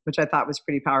 which I thought was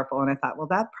pretty powerful. And I thought, well,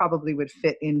 that probably would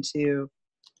fit into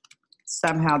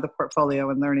somehow the portfolio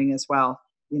and learning as well,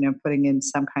 you know, putting in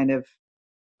some kind of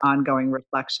ongoing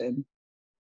reflection.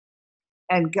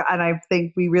 And I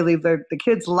think we really, the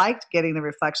kids liked getting the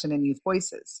reflection in youth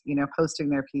voices, you know, posting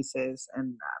their pieces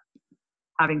and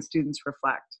having students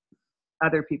reflect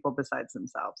other people besides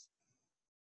themselves.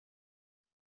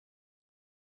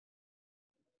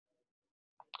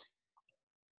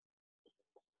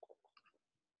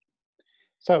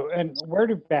 So, and where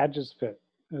do badges fit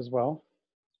as well?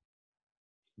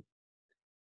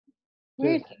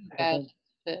 Where do badges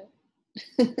fit?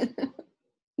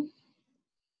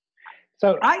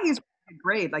 So I use a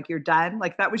grade, like you're done,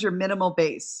 like that was your minimal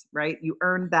base, right? You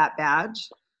earned that badge.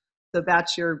 So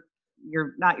that's your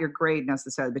not your grade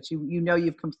necessarily, but you know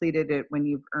you've completed it when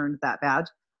you've earned that badge.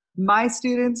 My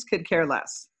students could care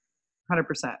less,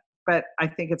 100%. But I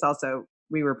think it's also,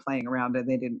 we were playing around and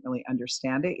they didn't really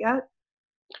understand it yet.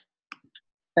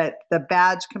 But the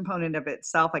badge component of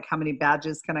itself, like how many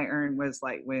badges can I earn, was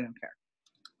like, we don't care.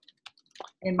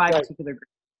 In my particular group.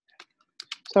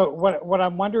 So what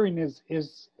I'm wondering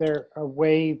is there a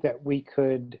way that we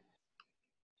could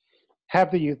have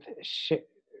the youth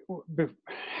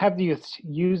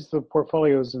use the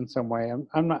portfolios in some way?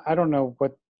 I don't know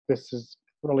what this is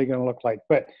really going to look like,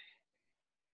 but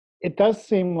it does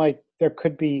seem like there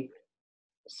could be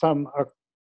some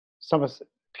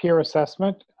peer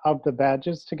assessment of the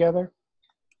badges together.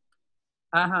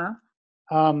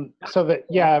 So that,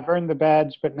 yeah, I've earned the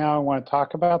badge, but now I want to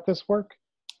talk about this work.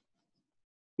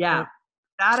 Yeah,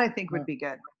 that I think would be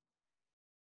good.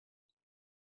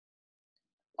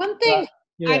 One thing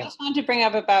I just wanted to bring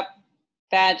up about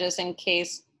badges in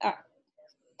case,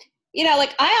 you know,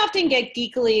 like I often get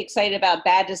geekily excited about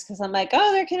badges because I'm like,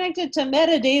 oh, they're connected to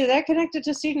metadata, they're connected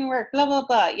to student work, blah, blah,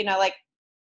 blah. You know, like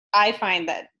I find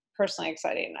that personally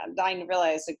exciting. I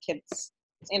realize that kids,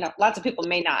 you know, lots of people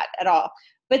may not at all.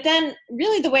 But then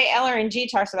really the way LRNG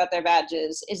talks about their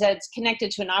badges is that it's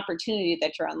connected to an opportunity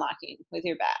that you're unlocking with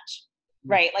your badge,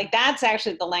 right? Like that's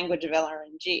actually the language of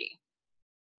LRNG.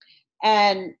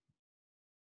 And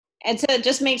so it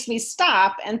just makes me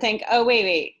stop and think, oh,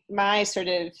 wait, my sort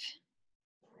of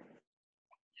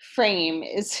frame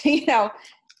is, you know,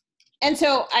 and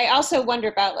so I also wonder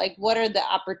about like, what are the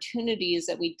opportunities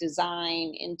that we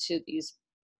design into these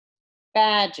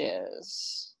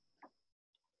badges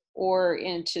or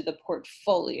into the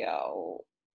portfolio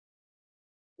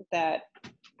that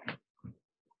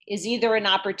is either an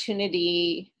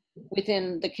opportunity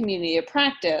within the community of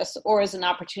practice or is an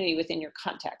opportunity within your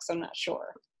context. I'm not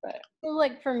sure. But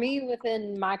like for me,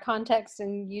 within my context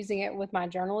and using it with my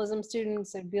journalism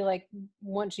students, it'd be like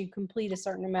once you complete a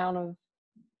certain amount of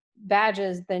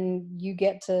badges, then you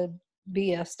get to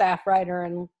be a staff writer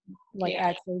and like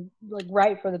actually like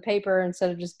write for the paper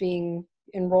instead of just being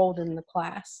enrolled in the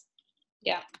class.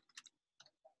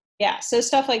 Yeah, so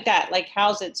stuff like that, like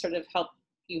how's it sort of help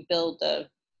you build the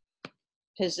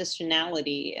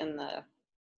positionality in the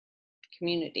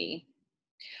community?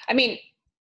 I mean,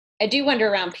 I do wonder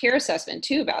around peer assessment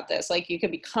too about this. Like you could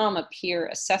become a peer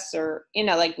assessor, you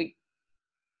know, like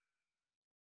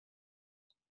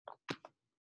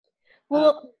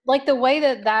well, like the way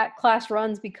that class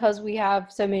runs, because we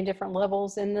have so many different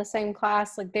levels in the same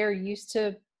class, like they're used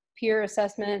to peer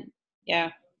assessment.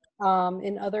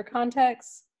 In other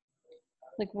contexts,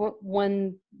 like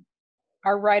when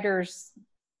our writers,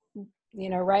 you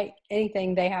know, write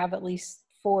anything, they have at least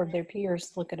 4 of their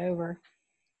peers look it over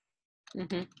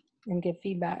and give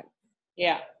feedback.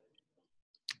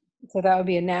 So that would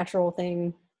be a natural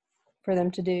thing for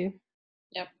them to do.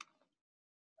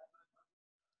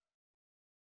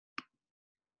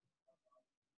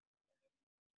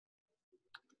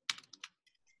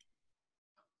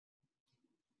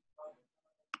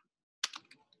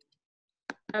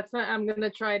 That's not, I'm gonna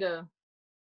try to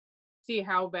see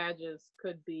how badges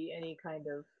could be any kind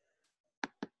of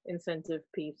incentive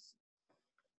piece.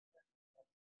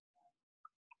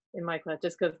 in my class,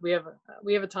 just because we have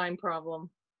a time problem,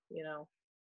 you know.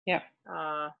 Yeah.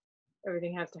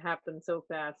 Everything has to happen so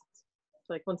fast. It's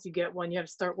like once you get one, you have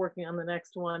to start working on the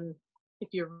next one if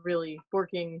you're really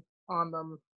working on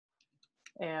them.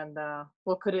 And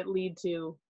what could it lead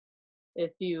to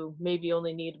if you maybe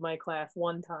only need my class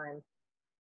one time,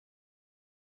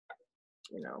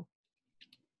 you know?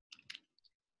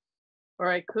 Or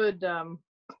I could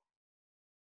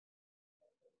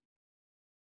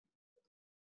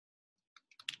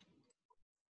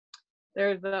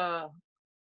there's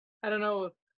I don't know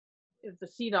if the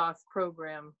CDOS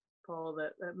program, Paul,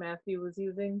 that Matthew was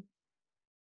using.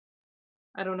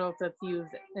 I don't know if that's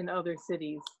used in other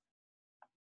cities.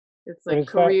 It's What like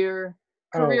is that?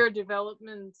 career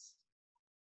development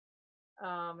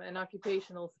and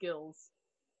occupational skills.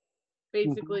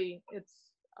 Basically, it's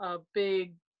a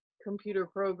big computer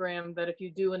program that if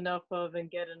you do enough of and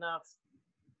get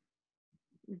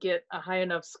a high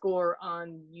enough score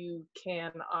on, you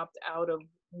can opt out of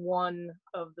one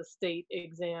of the state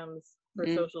exams for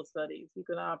social studies. You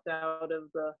can opt out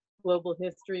of the global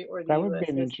history or the That US would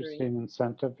be an history. interesting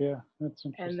incentive. Yeah, that's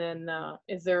interesting. And then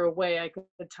is there a way I could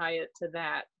tie it to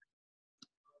that?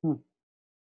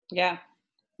 Yeah.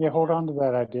 Yeah, hold on to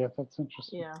that idea. That's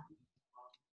interesting. Yeah.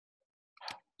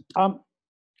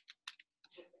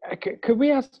 Could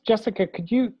we ask Jessica? Could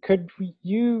you?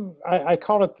 I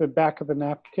call it the back of the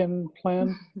napkin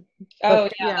plan. Oh,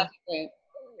 yeah. yeah, that's great.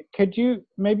 Could you?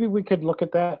 Maybe we could look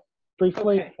at that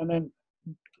briefly, Okay. and then.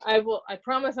 I will. I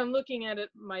promise. I'm looking at it.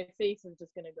 My face is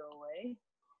just gonna go away.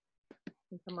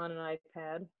 I'm on an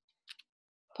iPad.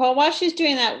 Paul, while she's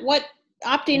doing that, what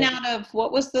opting out of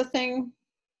what was the thing?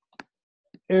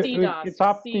 CDOS. It's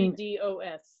opting.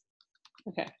 CDOS.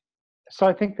 Okay. So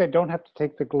I think they don't have to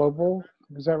take the global.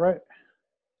 Is that right?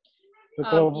 The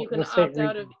global, you can the state opt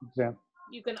out of. exam.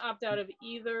 You can opt out of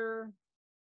either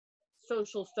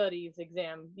social studies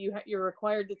exam. You're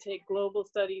required to take global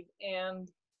studies and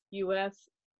US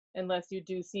unless you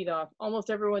do CDOS. Almost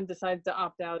everyone decides to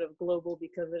opt out of global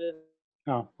because it is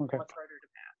Oh, okay. much harder to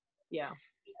pass. Yeah.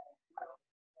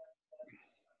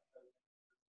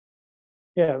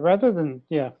 Yeah, rather than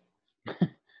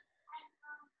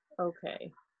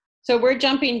Okay. So we're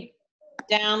jumping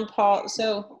down, Paul.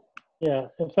 So yeah,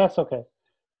 if that's okay,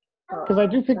 because I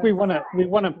do think we want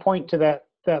to point to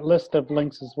that list of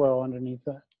links as well underneath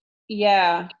that.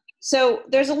 yeah. So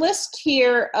there's a list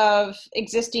here of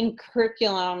existing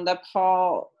curriculum that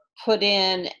Paul put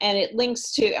in, and it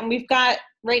links to, and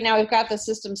right now we've got the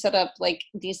system set up like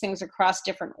these things across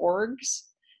different orgs.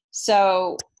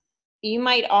 So you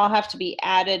might all have to be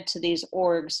added to these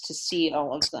orgs to see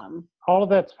all of them. All of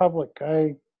that's public.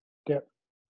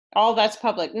 All that's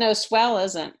public. No, Swell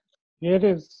isn't. It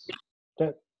is.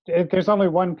 There's only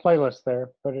one playlist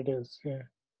there, but it is. Yeah.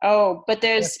 Oh, but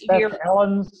there's that's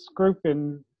Ellen's group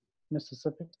in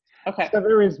Mississippi. Okay. So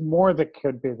there is more that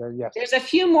could be there. Yes. There's a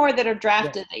few more that are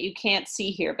drafted that you can't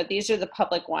see here, but these are the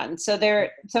public ones. So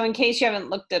so in case you haven't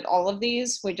looked at all of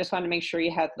these, we just want to make sure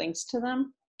you had links to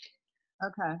them.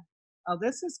 Okay. Oh,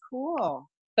 this is cool.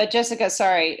 But Jessica,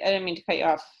 sorry, I didn't mean to cut you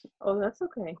off. Oh, that's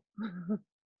okay.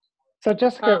 So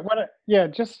Jessica,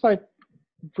 just like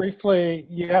briefly,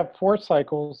 you have 4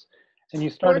 cycles, and you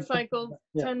started 4 cycles,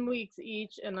 10 weeks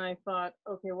each, and I thought,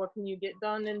 okay, what can you get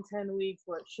done in 10 weeks?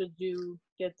 What should you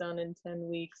get done in 10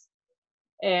 weeks?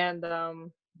 And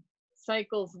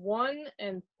cycles 1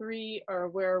 and 3 are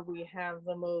where we have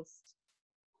the most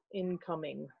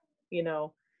incoming,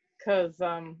 because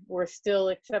we're still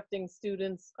accepting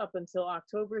students up until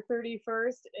October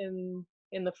 31st in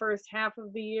the first half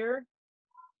of the year.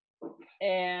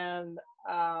 And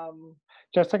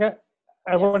Jessica,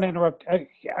 I want to interrupt.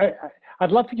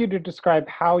 I'd love for you to describe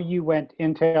how you went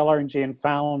into LRNG and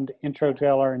found Intro to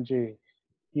LRNG.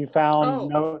 You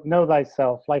found Know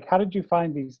Thyself. Like, how did you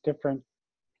find these different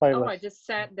playlists? Oh, I just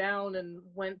sat down and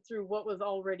went through what was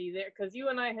already there, because you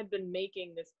and I had been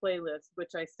making this playlist,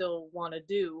 which I still want to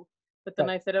do. But then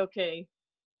I said, okay,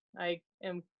 I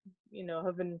am,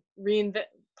 have been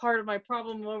part of my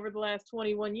problem over the last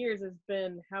 21 years has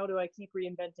been, how do I keep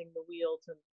reinventing the wheel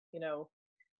to,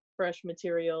 fresh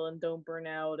material and don't burn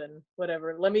out and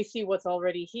whatever. Let me see what's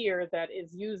already here that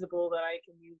is usable that I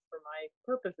can use for my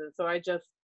purposes. So I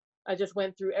just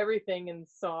went through everything and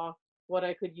saw what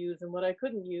I could use and what I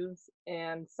couldn't use,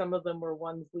 and some of them were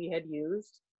ones we had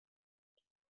used,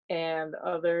 and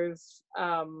others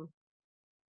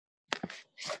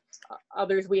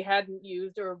we hadn't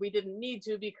used or we didn't need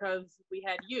to because we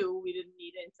had we didn't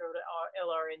need Intro to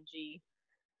LRNG,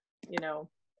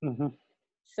 Mm-hmm.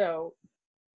 So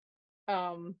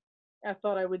I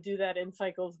thought I would do that in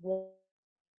cycles 1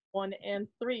 1 and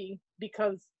 3,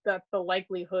 because that's the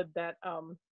likelihood that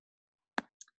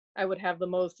I would have the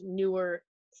most newer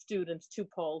students to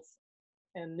Pulse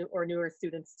and or newer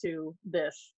students to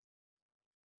this.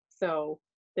 So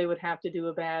they would have to do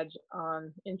a badge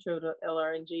on Intro to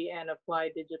LRNG and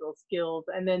Applied Digital Skills,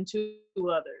 and then 2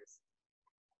 others.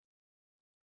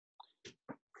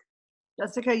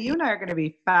 Jessica, you and I are going to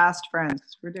be fast friends.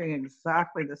 We're doing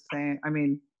exactly the same. I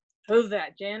mean, Who's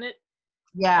that, Janet?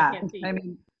 yeah. can't see I you.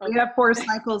 mean, Okay. we have 4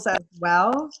 cycles as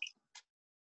well.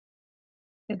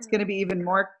 It's going to be even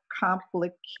more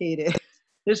complicated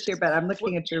this year, but I'm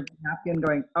looking at your napkin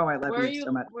going, oh, I love you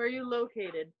so much. Where are you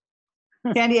located?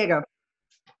 San Diego.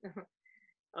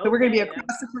 So we're going to be Okay,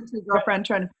 across the country, girlfriend,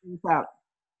 trying to figure this out.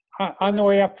 On the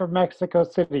way up from Mexico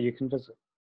City, you can visit.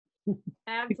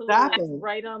 absolutely. Exactly. It's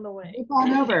right on the way. Keep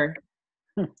on over.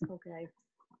 Okay.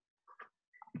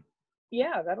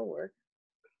 Yeah, that'll work.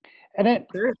 And it,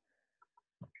 Sure.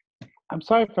 I'm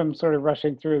sorry if I'm sort of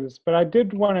rushing through this, but I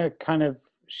did want to kind of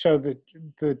show the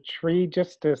tree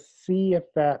just to see if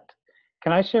that,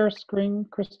 can I share a screen,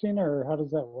 Christina, or how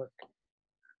does that work?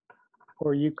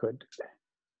 Or you could.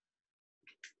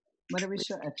 What do we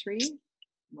show? A tree?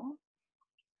 Well,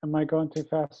 Am I going too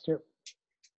fast here?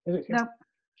 no.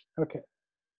 Okay.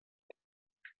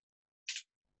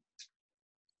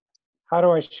 How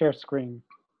do I share screen?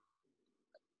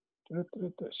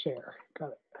 Share.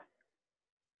 Got it.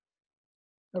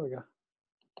 There we go.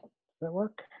 Does that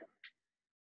work?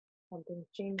 Something's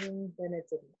changing, then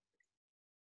it's in.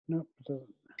 Nope, it doesn't.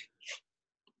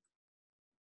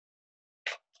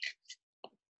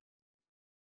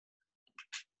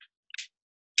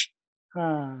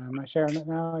 Am I sharing it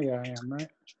now? Yeah, I am, right?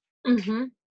 Mm-hmm.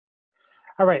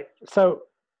 All right, so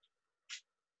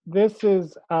this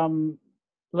is,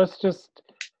 let's just,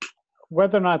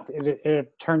 whether or not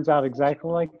it turns out exactly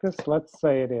like this, let's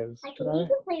say it is. You can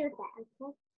play with that,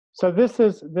 okay? So this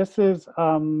is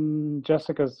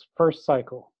Jessica's first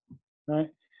cycle, right?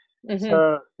 Mhm.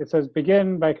 So it says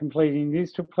begin by completing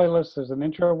these 2 playlists. There's an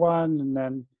intro one, and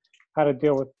then how to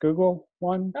deal with Google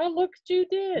one. Oh, look what you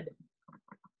did.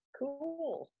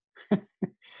 Cool.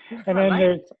 And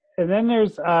then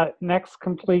there's next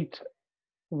complete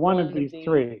one of these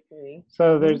 3.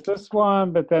 So there's this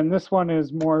one, but then this one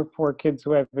is more for kids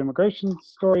who have immigration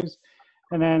stories.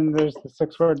 And then there's the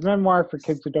 6-word memoir for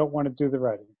kids who don't want to do the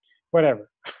writing, whatever.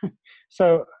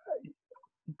 So,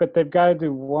 but they've got to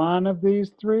do one of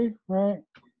these 3, right?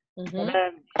 Mm-hmm. And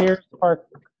then here's our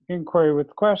inquiry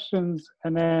with questions.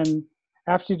 And then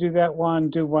after you do that one,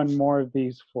 do one more of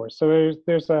these 4. So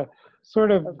there's a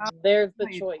sort of There's the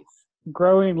choice.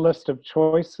 growing list of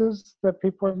choices that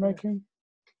people are making.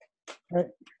 Right?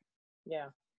 Yeah.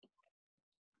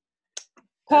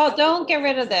 Paul, don't get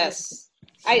rid of this.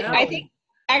 I No. think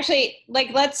actually, like,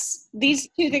 these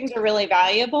 2 things are really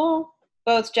valuable,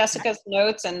 both Jessica's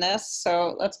notes and this.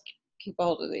 So let's keep a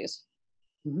hold of these.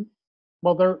 Mm-hmm.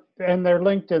 Well, they're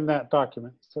linked in that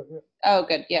document. So. Oh,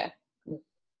 good. Yeah.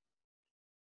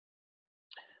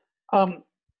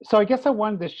 So I guess I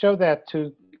wanted to show that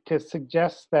to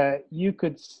suggest that you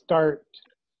could start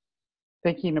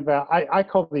thinking about, I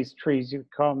call these trees, you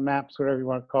could call them maps, whatever you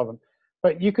want to call them,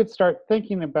 but you could start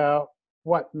thinking about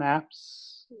what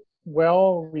maps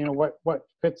well, what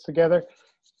fits together.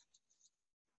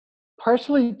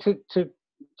 Partially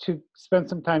to spend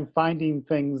some time finding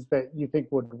things that you think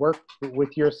would work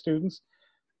with your students.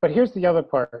 But here's the other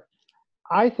part.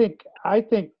 I think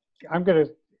I'm going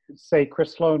to say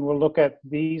Chris Sloan will look at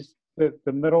the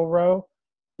middle row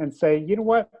and say, you know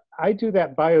what, I do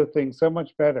that bio thing so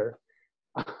much better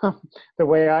the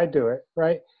way I do it,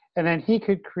 right? And then he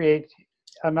could create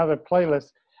another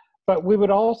playlist, but we would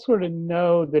all sort of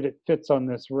know that it fits on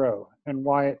this row and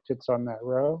why it fits on that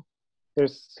row.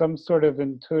 There's some sort of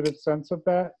intuitive sense of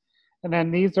that. And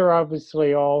then these are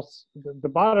obviously all, the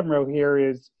bottom row here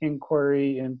is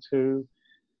inquiry into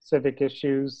civic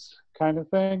issues kind of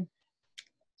thing.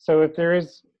 So if there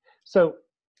is, so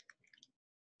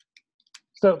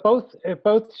it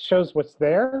both shows what's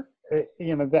there,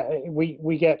 that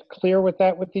we get clear with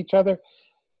that with each other,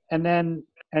 and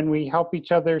we help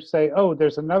each other say, oh,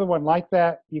 there's another one like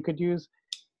that you could use,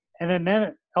 and then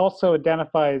it also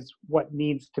identifies what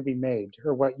needs to be made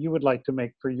or what you would like to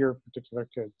make for your particular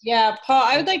kids. Yeah, Paul,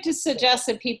 I would like to suggest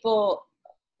that people,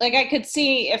 like, I could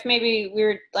see if maybe we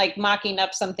were like mocking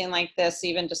up something like this,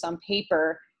 even just on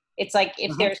paper. It's like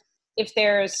if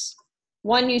there's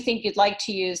one you think you'd like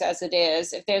to use as it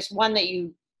is, if there's one that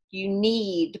you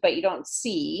need but you don't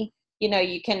see,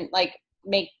 you can like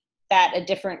make that a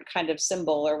different kind of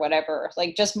symbol or whatever.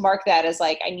 Like just mark that as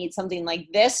like, I need something like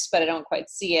this, but I don't quite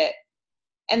see it.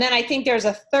 And then I think there's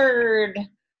a third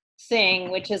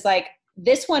thing, which is like,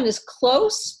 this one is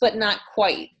close, but not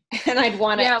quite. And I'd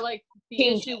want to. Yeah, like the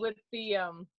change issue with the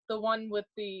one with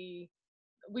we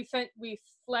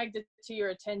flagged it to your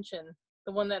attention,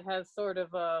 the one that has sort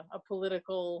of a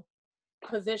political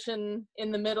position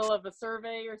in the middle of a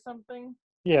survey or something.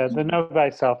 Yeah, the know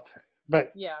thyself.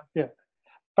 But Yeah.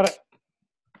 But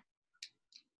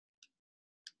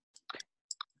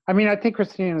I mean, I think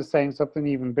Christina is saying something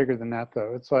even bigger than that,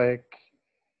 though. It's like,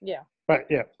 Yeah. But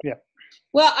yeah.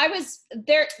 Well, I was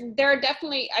there. There are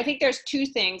definitely. I think there's two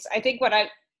things. I think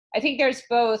there's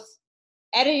both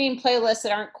editing playlists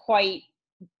that aren't quite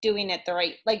doing it the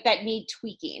right, like that need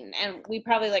tweaking, and we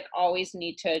probably like always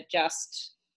need to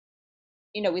adjust.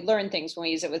 We learn things when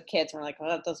we use it with kids, and we're like, well,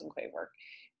 that doesn't quite work.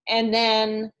 And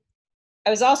then I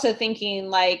was also thinking,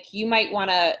 like, you might want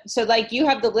to, so like you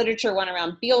have the literature one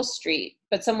around Beale Street,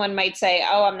 but someone might say,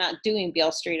 oh, I'm not doing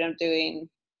Beale Street, I'm doing,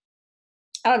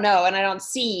 I don't know, and I don't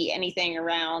see anything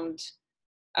around,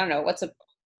 I don't know, what's a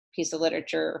piece of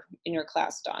literature in your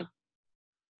class, Dawn?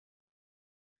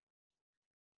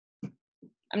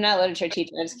 I'm not a literature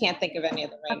teacher, I just can't think of any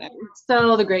of them right now.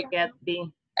 So The Great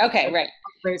Gatsby. Okay, right.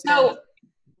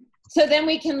 So then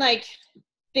we can like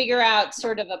figure out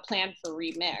sort of a plan for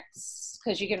remix,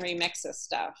 because you can remix this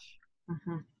stuff.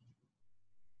 Mm-hmm.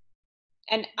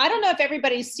 And I don't know if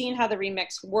everybody's seen how the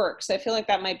remix works. I feel like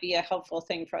that might be a helpful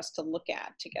thing for us to look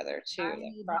at together too,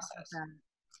 the process.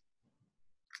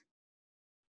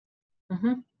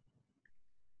 Mm-hmm.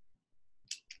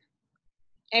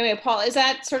 Anyway, Paul, is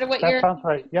that sort of what That sounds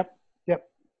right. Yep.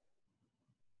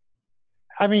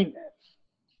 I mean,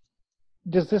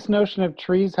 does this notion of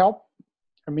trees help?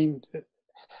 I mean,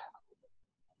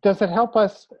 does it help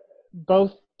us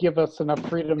both give us enough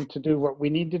freedom to do what we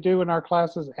need to do in our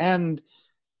classes and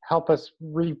help us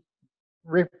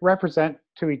represent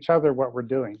to each other what we're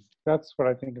doing? That's what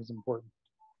I think is important.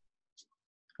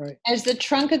 Right. As the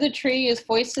trunk of the tree is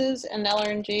voices and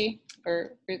LRNG,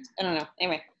 or roots, I don't know.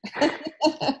 Anyway. I'm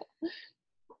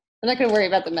not going to worry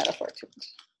about the metaphor too much.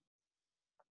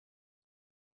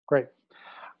 Great.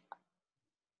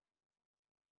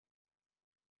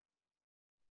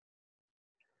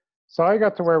 So I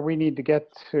got to where we need to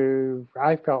get to.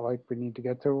 I felt like we need to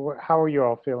get to. How are you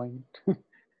all feeling?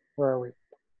 Where are we?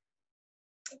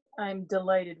 I'm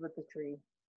delighted with the tree.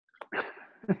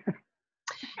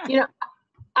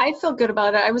 I feel good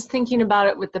about it. I was thinking about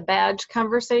it with the badge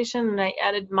conversation, and I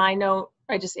added my note.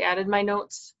 I just added my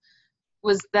notes.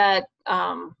 Was that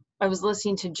I was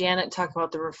listening to Janet talk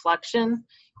about the reflection.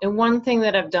 And one thing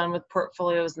that I've done with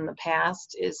portfolios in the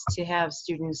past is to have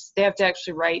students, they have to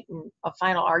actually write a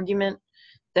final argument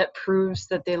that proves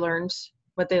that they learned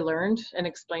what they learned and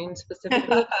explain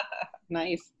specifically.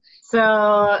 Nice.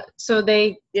 So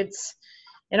it's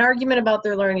an argument about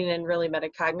their learning and really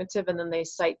metacognitive, and then they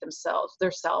cite themselves.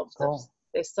 Oh.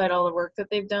 They cite all the work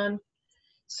that they've done.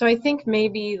 So I think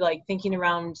maybe like thinking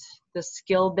around the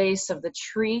skill base of the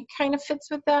tree kind of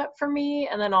fits with that for me.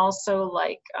 And then also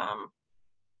like,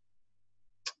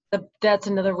 that's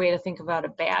another way to think about a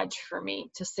badge for me,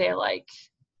 to say like,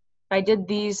 I did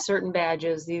these certain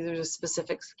badges, these are the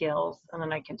specific skills, and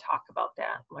then I can talk about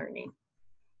that learning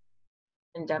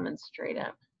and demonstrate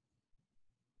it.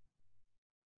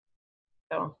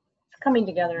 So it's coming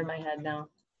together in my head now,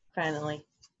 finally.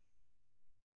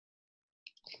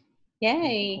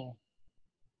 Yay. Cool.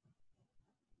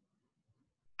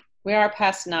 We are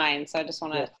past 9, so I just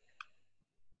want to.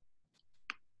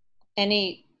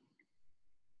 Yeah.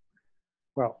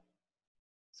 Well,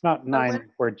 it's not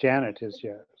 9 where Janet is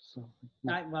yet. So.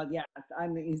 Well, yeah,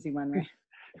 I'm the easy one,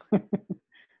 right?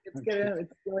 It's good.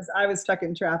 I was stuck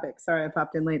in traffic. Sorry, I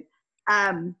popped in late.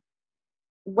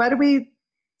 What are we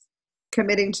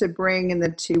committing to bring in the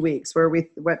 2 weeks?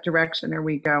 What direction are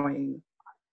we going?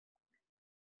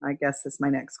 I guess is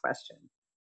my next question.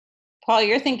 Paul,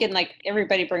 you're thinking like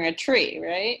everybody bring a tree,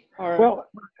 right? Or Well,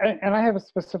 and I have a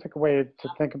specific way to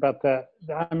think about that.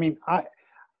 I mean, I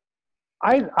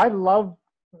loved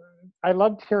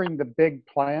hearing the big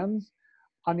plans.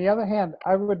 On the other hand,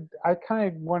 I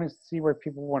kind of want to see where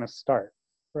people want to start,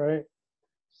 right?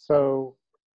 So.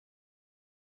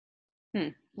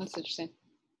 That's interesting.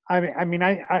 I mean,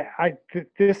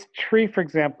 this tree, for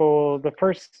example, the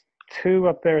first 2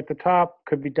 up there at the top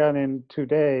could be done in 2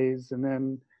 days, and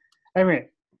then, I mean,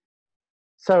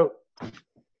 so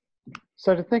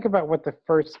to think about what the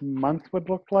first month would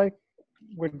look like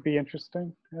would be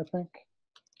interesting, I think.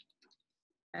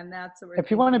 And that's what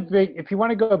if you want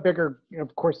to go bigger,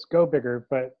 of course, go bigger.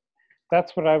 But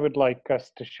that's what I would like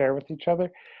us to share with each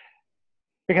other.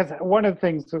 Because one of the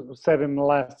things that was said in the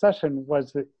last session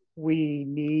was that we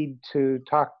need to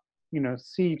talk,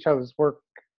 see each other's work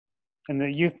And the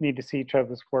youth need to see each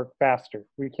other's work faster.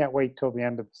 We can't wait till the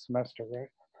end of the semester, right?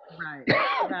 Right.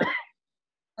 Yeah.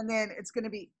 And then it's going to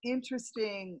be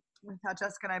interesting with how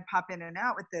Jessica and I pop in and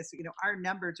out with this. You know, our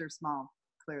numbers are small,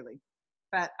 clearly,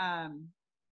 but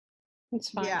It's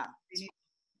fine. yeah, they need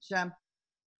to jump.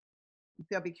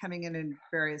 They'll be coming in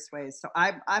various ways. So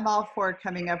I'm all for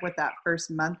coming up with that first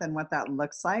month and what that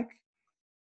looks like.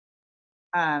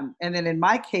 And then in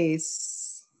my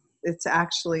case, it's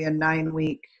actually a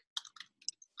 9-week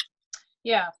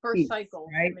Yeah, first piece, cycle.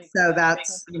 right? makes So sense.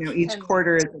 that's, you know, each 10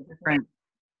 quarter is weeks. a different.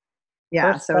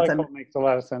 Yeah, First so it's cycle makes a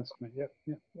lot of sense to me.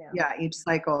 Yep. yeah, each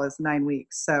cycle is 9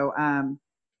 weeks. So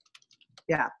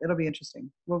yeah, it'll be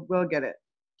interesting. We'll get it.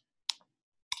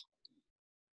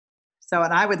 So,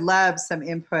 and I would love some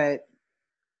input,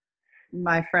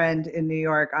 my friend in New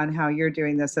York, on how you're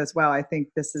doing this as well. I think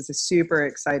this is super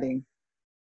exciting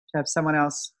to have someone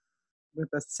else with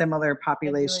a similar They're doing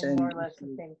population more or less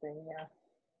the same thing, yeah.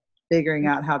 figuring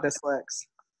out how this looks.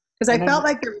 Because I And then- felt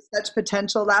like there was such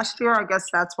potential last year. I guess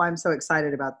that's why I'm so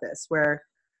excited about this, where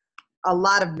a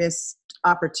lot of missed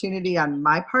opportunity on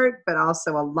my part, but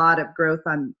also a lot of growth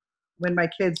on when my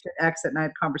kids did exit and I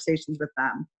had conversations with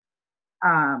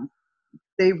them.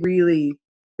 They really,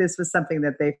 this was something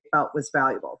that they felt was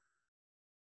valuable.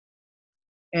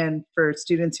 And for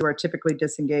students who are typically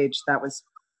disengaged, that was,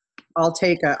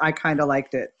 I kind of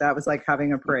liked it. That was like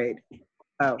having a parade.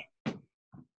 Oh,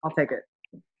 I'll take it.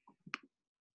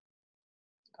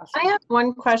 I have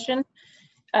one question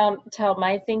to help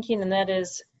my thinking, and that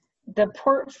is the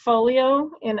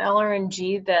portfolio in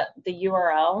LRNG, that the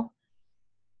URL,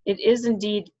 it is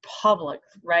indeed public,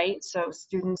 right? So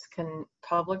students can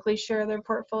publicly share their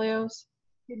portfolios?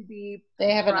 Can be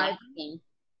They have an private. option.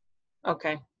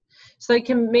 Okay. So they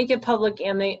can make it public,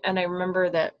 and I remember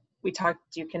that we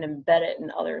talked, you can embed it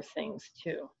in other things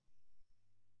too,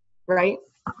 right?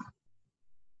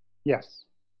 Yes.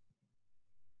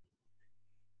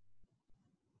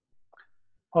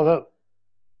 Although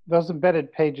those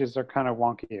embedded pages are kind of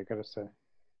wonky, I gotta say.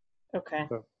 Okay.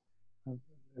 So it's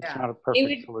Yeah. not a It perfect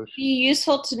would solution. be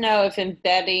useful to know if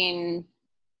embedding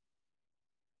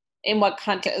in what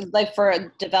context, like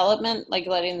for development, like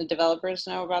letting the developers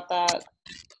know about that.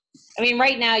 I mean,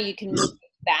 right now you can move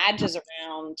badges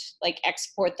around, like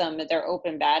export them. They're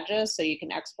open badges, so you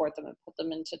can export them and put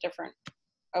them into different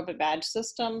open badge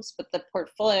systems. But the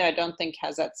portfolio, I don't think,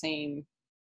 has that same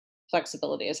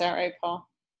flexibility. Is that right, Paul?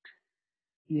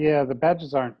 Yeah, the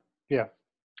badges aren't. Yeah,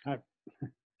 yeah.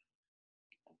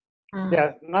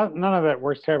 None of that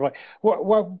works terribly. But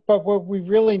what we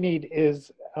really need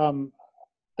is. But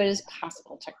it's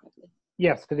possible technically.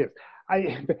 Yes, it is.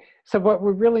 So what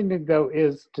we really need though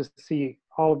is to see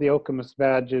all of the Okemos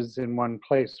badges in one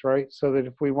place, right? So that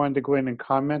if we wanted to go in and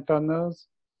comment on those,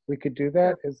 we could do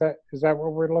that. Is that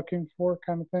what we're looking for,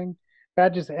 kind of thing?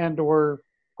 Badges and/or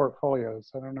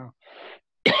portfolios. I don't know.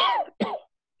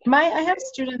 I have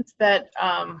students that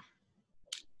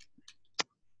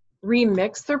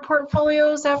remix their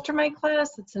portfolios after my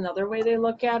class. It's another way they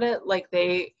look at it. Like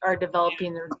they are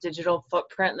developing their digital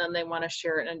footprint and then they want to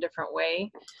share it in a different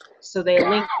way. So they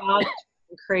link out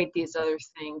and create these other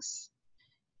things.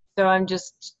 So I'm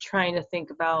just trying to think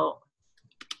about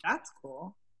That's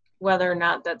cool. whether or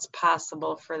not that's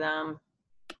possible for them,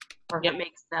 or if it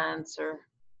makes sense, or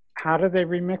How do they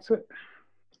remix it?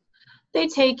 they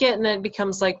take it and then it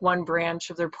becomes like one branch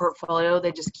of their portfolio.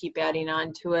 They just keep adding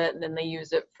on to it, and then they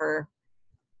use it for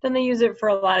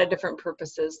a lot of different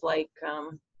purposes, like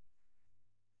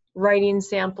writing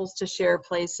samples to share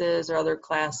places or other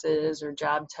classes or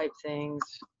job type things.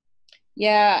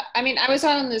 Yeah, I mean, I was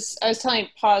telling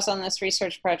Pause on this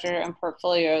research project on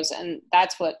portfolios, and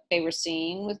that's what they were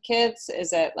seeing with kids, is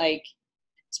that, like,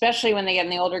 especially when they get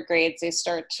in the older grades, they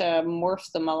start to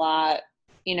morph them a lot,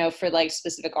 you know, for like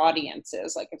specific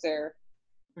audiences, like if they're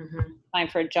applying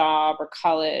for a job or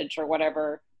college or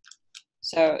whatever.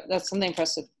 So that's something for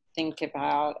us to think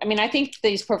about. I mean, I think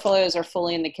these portfolios are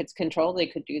fully in the kids' control. They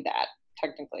could do that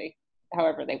technically,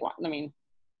 however they want. I mean,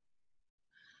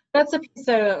 that's a piece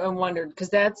that I wondered, because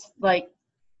that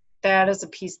is a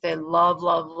piece they love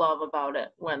about it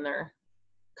when they're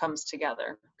comes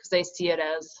together, because they see it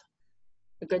as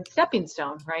a good stepping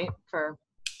stone, right, for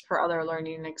other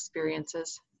learning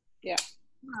experiences. Yeah.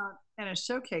 And a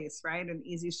showcase, right? An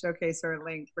easy showcase or a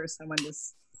link for someone to,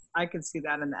 I could see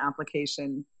that in the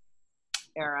application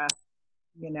era,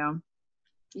 you know?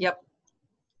 Yep.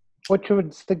 Which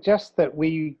would suggest that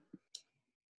we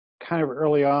kind of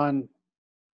early on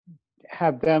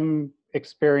have them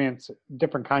experience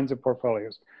different kinds of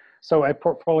portfolios. So a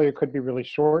portfolio could be really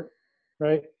short,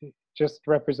 right? Just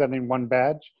representing one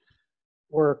badge.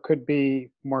 or it could be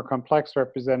more complex,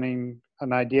 representing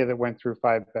an idea that went through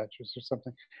 5 batches or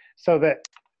something, so that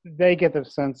they get the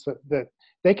sense that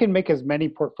they can make as many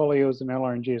portfolios in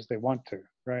LRNG as they want to,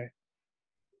 right?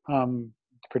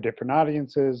 For different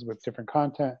audiences with different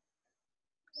content.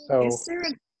 So Is there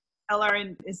an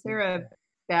LRN, is there a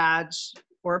badge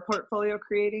for portfolio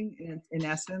creating in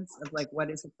essence of like, what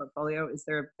is a portfolio? Is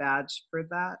there a badge for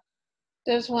that?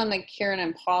 There's one that Kieran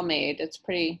and Paul made. It's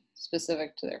pretty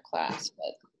specific to their class,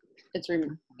 but it's,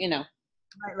 you know.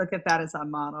 I might look at that as a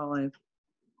model. And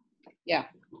yeah.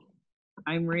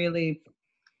 I'm really,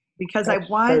 because show I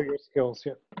want, your skills.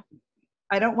 Yeah.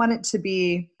 I don't want it to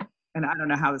be, and I don't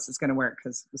know how this is going to work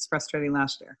because it was frustrating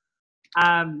last year.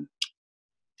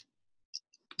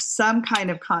 Some kind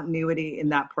of continuity in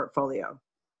that portfolio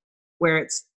where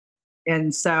it's,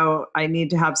 and so I need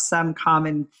to have some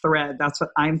common thread. That's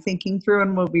what I'm thinking through,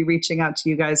 and we'll be reaching out to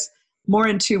you guys more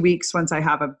in 2 weeks once I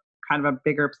have a kind of a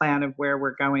bigger plan of where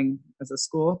we're going as a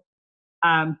school.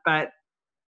 But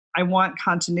I want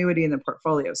continuity in the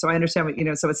portfolio. So I understand what, you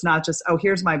know, so it's not just, oh,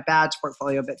 here's my badge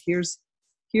portfolio, but here's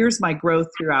my growth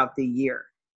throughout the year.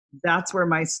 That's where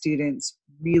my students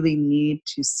really need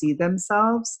to see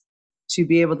themselves to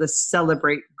be able to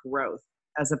celebrate growth,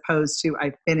 as opposed to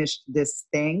I finished this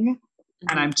thing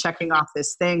and I'm checking off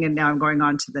this thing and now I'm going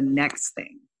on to the next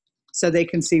thing. So they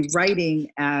can see writing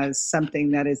as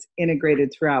something that is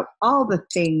integrated throughout all the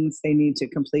things they need to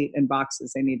complete and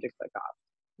boxes they need to click off.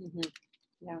 Mm-hmm.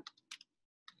 Yeah.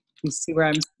 You see where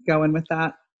I'm going with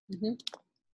that? Mm-hmm.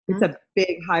 It's a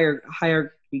big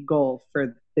hierarchy goal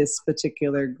for this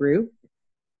particular group.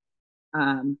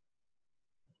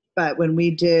 But when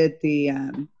we did the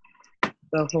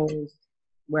whole,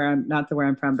 where I'm not the where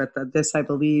I'm from, but the this I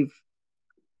believe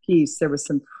piece, there was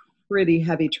some pretty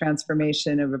heavy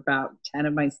transformation of about 10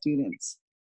 of my students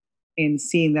in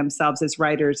seeing themselves as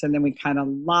writers, and then we kind of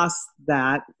lost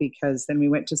that because then we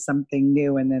went to something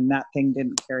new, and then that thing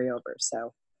didn't carry over.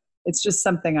 So it's just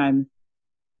something I'm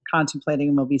contemplating,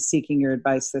 and we'll be seeking your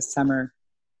advice this summer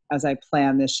as I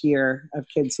plan this year of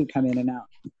kids who come in and out.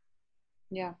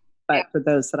 Yeah. But for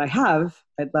those that I have,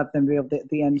 I'd love them to be able to at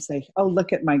the end say, oh,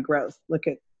 look at my growth. Look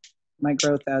at my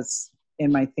growth as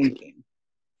in my thinking.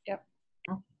 Yep.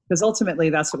 Because ultimately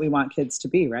that's what we want kids to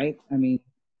be, right? I mean.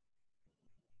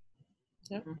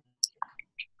 Yep.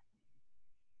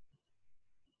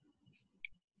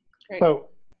 Great. So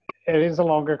it is a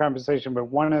longer conversation, but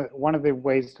one of the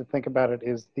ways to think about it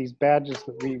is these badges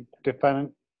that we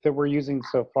define that we're using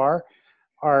so far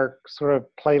are sort of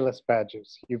playlist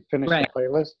badges. You finish Right. the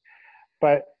playlist,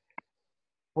 but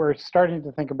we're starting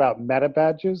to think about meta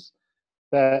badges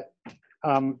that,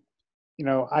 you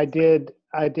know, I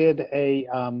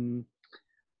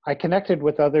connected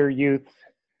with other youth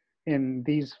in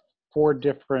these 4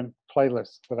 different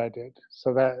playlists that I did,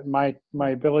 so that my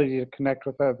ability to connect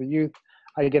with other youth,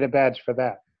 I get a badge for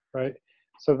that, right?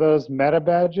 So those meta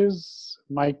badges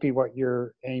might be what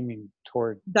you're aiming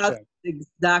toward. That's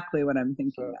exactly what I'm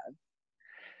thinking of.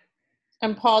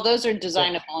 And Paul, those are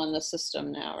designable in the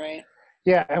system now, right?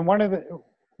 Yeah, and one of the,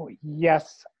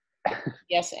 yes.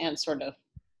 Yes, and sort of.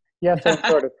 Yes, and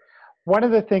sort of. One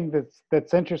of the things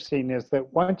that's interesting is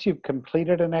that once you've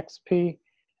completed an XP,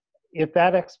 if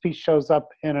that XP shows up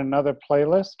in another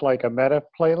playlist, like a meta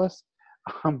playlist,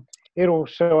 it'll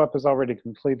show up as already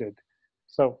completed.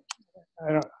 So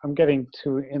I'm getting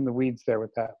too in the weeds there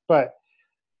with that. But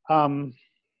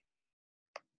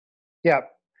yeah,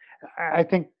 I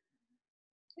think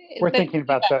we're thinking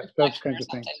about those kinds of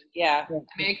things. Yeah, I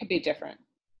mean, it could be different.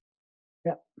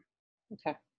 Yeah.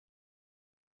 Okay.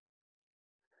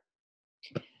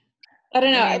 I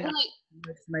don't know. I really,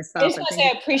 myself, I just want to say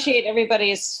I appreciate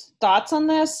everybody's thoughts on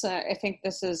this. I think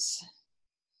this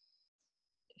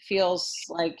feels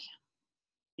like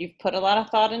you've put a lot of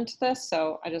thought into this,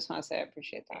 so I just want to say I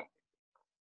appreciate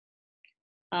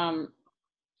that.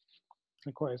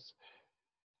 Likewise.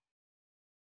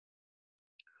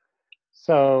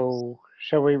 So,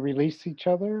 shall we release each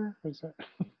other? Is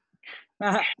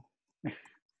that?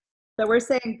 So we're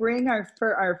saying bring our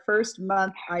first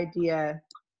month idea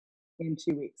in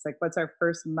 2 weeks. Like, what's our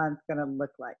first month going to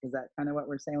look like? Is that kind of what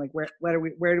we're saying? Like, where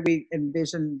do we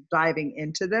envision diving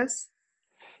into this?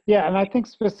 Yeah, and I think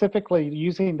specifically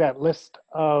using that list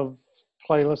of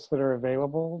playlists that are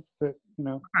available. That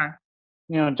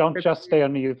don't just stay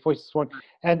on the Youth Voices one.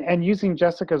 And using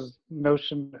Jessica's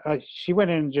notion, she went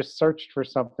in and just searched for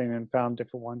something and found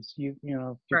different ones. If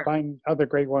you find other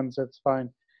great ones, that's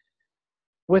fine.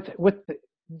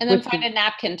 Then find a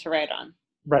napkin to write on.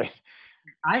 Right.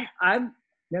 I'm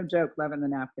no joke loving the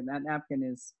napkin. That napkin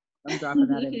is, I'm dropping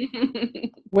that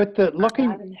in. With the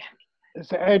looking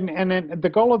So, and then the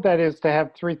goal of that is to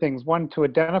have three things. one, to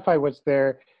identify what's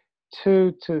there.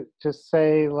 Two, to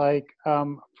say, like,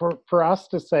 for us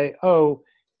to say, oh,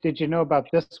 did you know about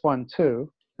this one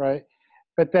too, right?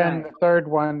 But then Right. the third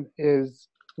one is,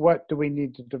 what do we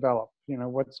need to develop?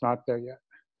 What's not there yet.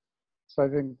 So I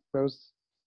think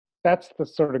that's the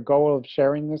sort of goal of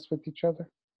sharing this with each other.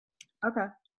 Okay.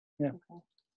 Yeah.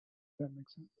 That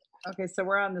makes sense. Okay, so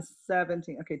we're on the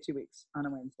 17th. Okay, 2 weeks on a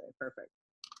Wednesday. Perfect.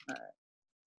 All right.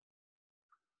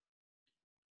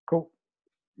 Cool.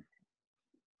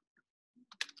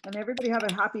 And everybody have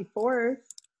a happy 4th.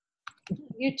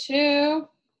 You too.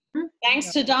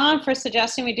 Thanks to Dawn for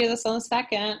suggesting we do this on the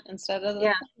 2nd instead of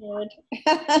the 3rd.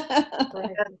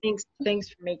 Yeah, thanks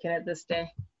for making it this day.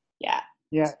 Yeah.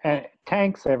 Yeah, and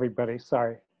thanks everybody.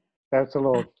 Sorry, that's a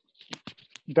little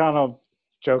Donald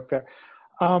joke there.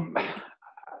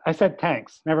 I said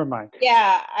thanks. Never mind.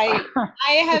 Yeah, I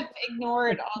have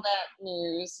ignored all that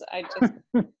news. I just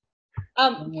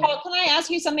Paul, can I ask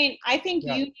you something? I think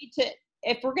Yeah. you need to,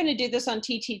 if we're going to do this on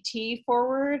TTT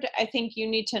forward, I think you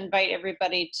need to invite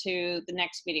everybody to the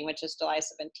next meeting, which is July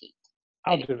 17th.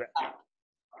 I'll do that.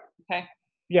 Okay.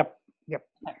 Yep.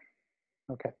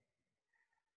 Okay.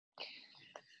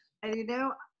 And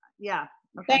yeah.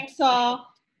 Okay. Thanks all.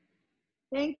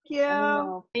 Thank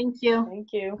you. Thank you. Thank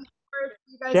you.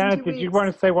 See you guys in Janet, 2 did you weeks.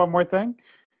 want to say one more thing?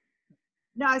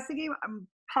 No, I was thinking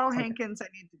Paul Hankins. I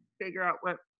need to figure out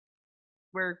what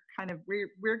we're going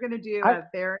to do a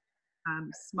very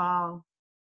small.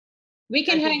 We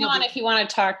can I think hang he'll on be- if you want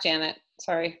to talk, Janet.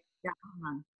 Sorry. Yeah,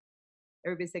 hang on.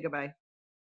 Everybody say goodbye.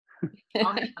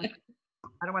 I'll hang on.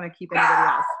 I don't want to keep anybody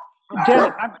else.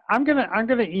 Janet, I'm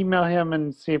gonna email him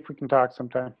and see if we can talk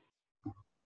sometime.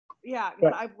 Yeah,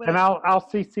 But, because and I'll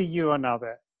CC you on all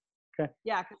that.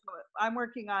 Yeah, because I'm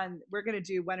working on, we're going to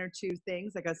do 1 or 2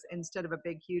 things, I guess, instead of a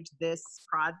big, huge this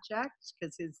project,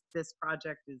 because this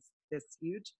project is this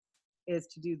huge, is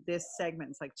to do this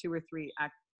segments, like 2 or 3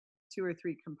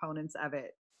 components of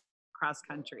it cross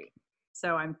country.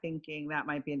 So I'm thinking that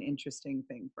might be an interesting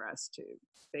thing for us to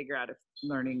figure out if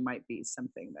learning might be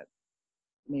something that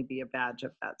may be a badge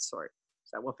of that sort.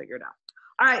 So we'll figure it out.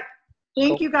 All right.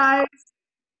 Thank you guys.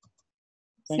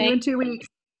 See you in 2 weeks.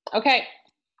 Okay.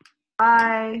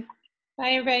 Bye.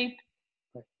 Bye, everybody.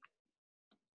 Bye.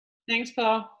 Thanks,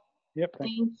 Paul. Yep.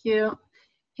 Thanks. Thank you.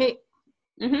 Hey,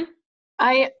 Mm-hmm.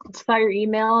 I saw your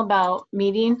email about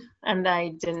meeting and I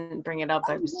didn't bring it up.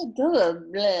 I've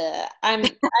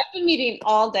been meeting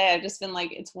all day. I've just been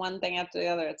like, it's one thing after the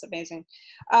other. It's amazing.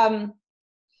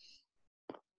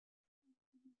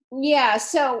 Yeah,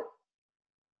 so,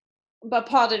 but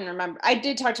Paul didn't remember. I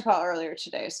did talk to Paul earlier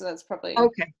today, so that's probably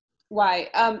Okay. why.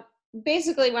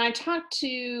 Basically, when I talked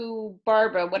to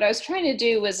Barbara, what I was trying to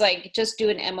do was like just do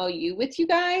an MOU with you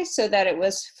guys so that it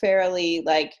was fairly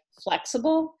like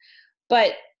flexible.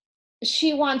 But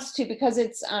she wants to, because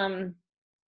it's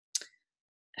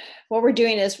what we're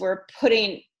doing is we're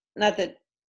putting, not that,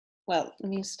 well, let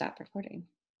me stop recording.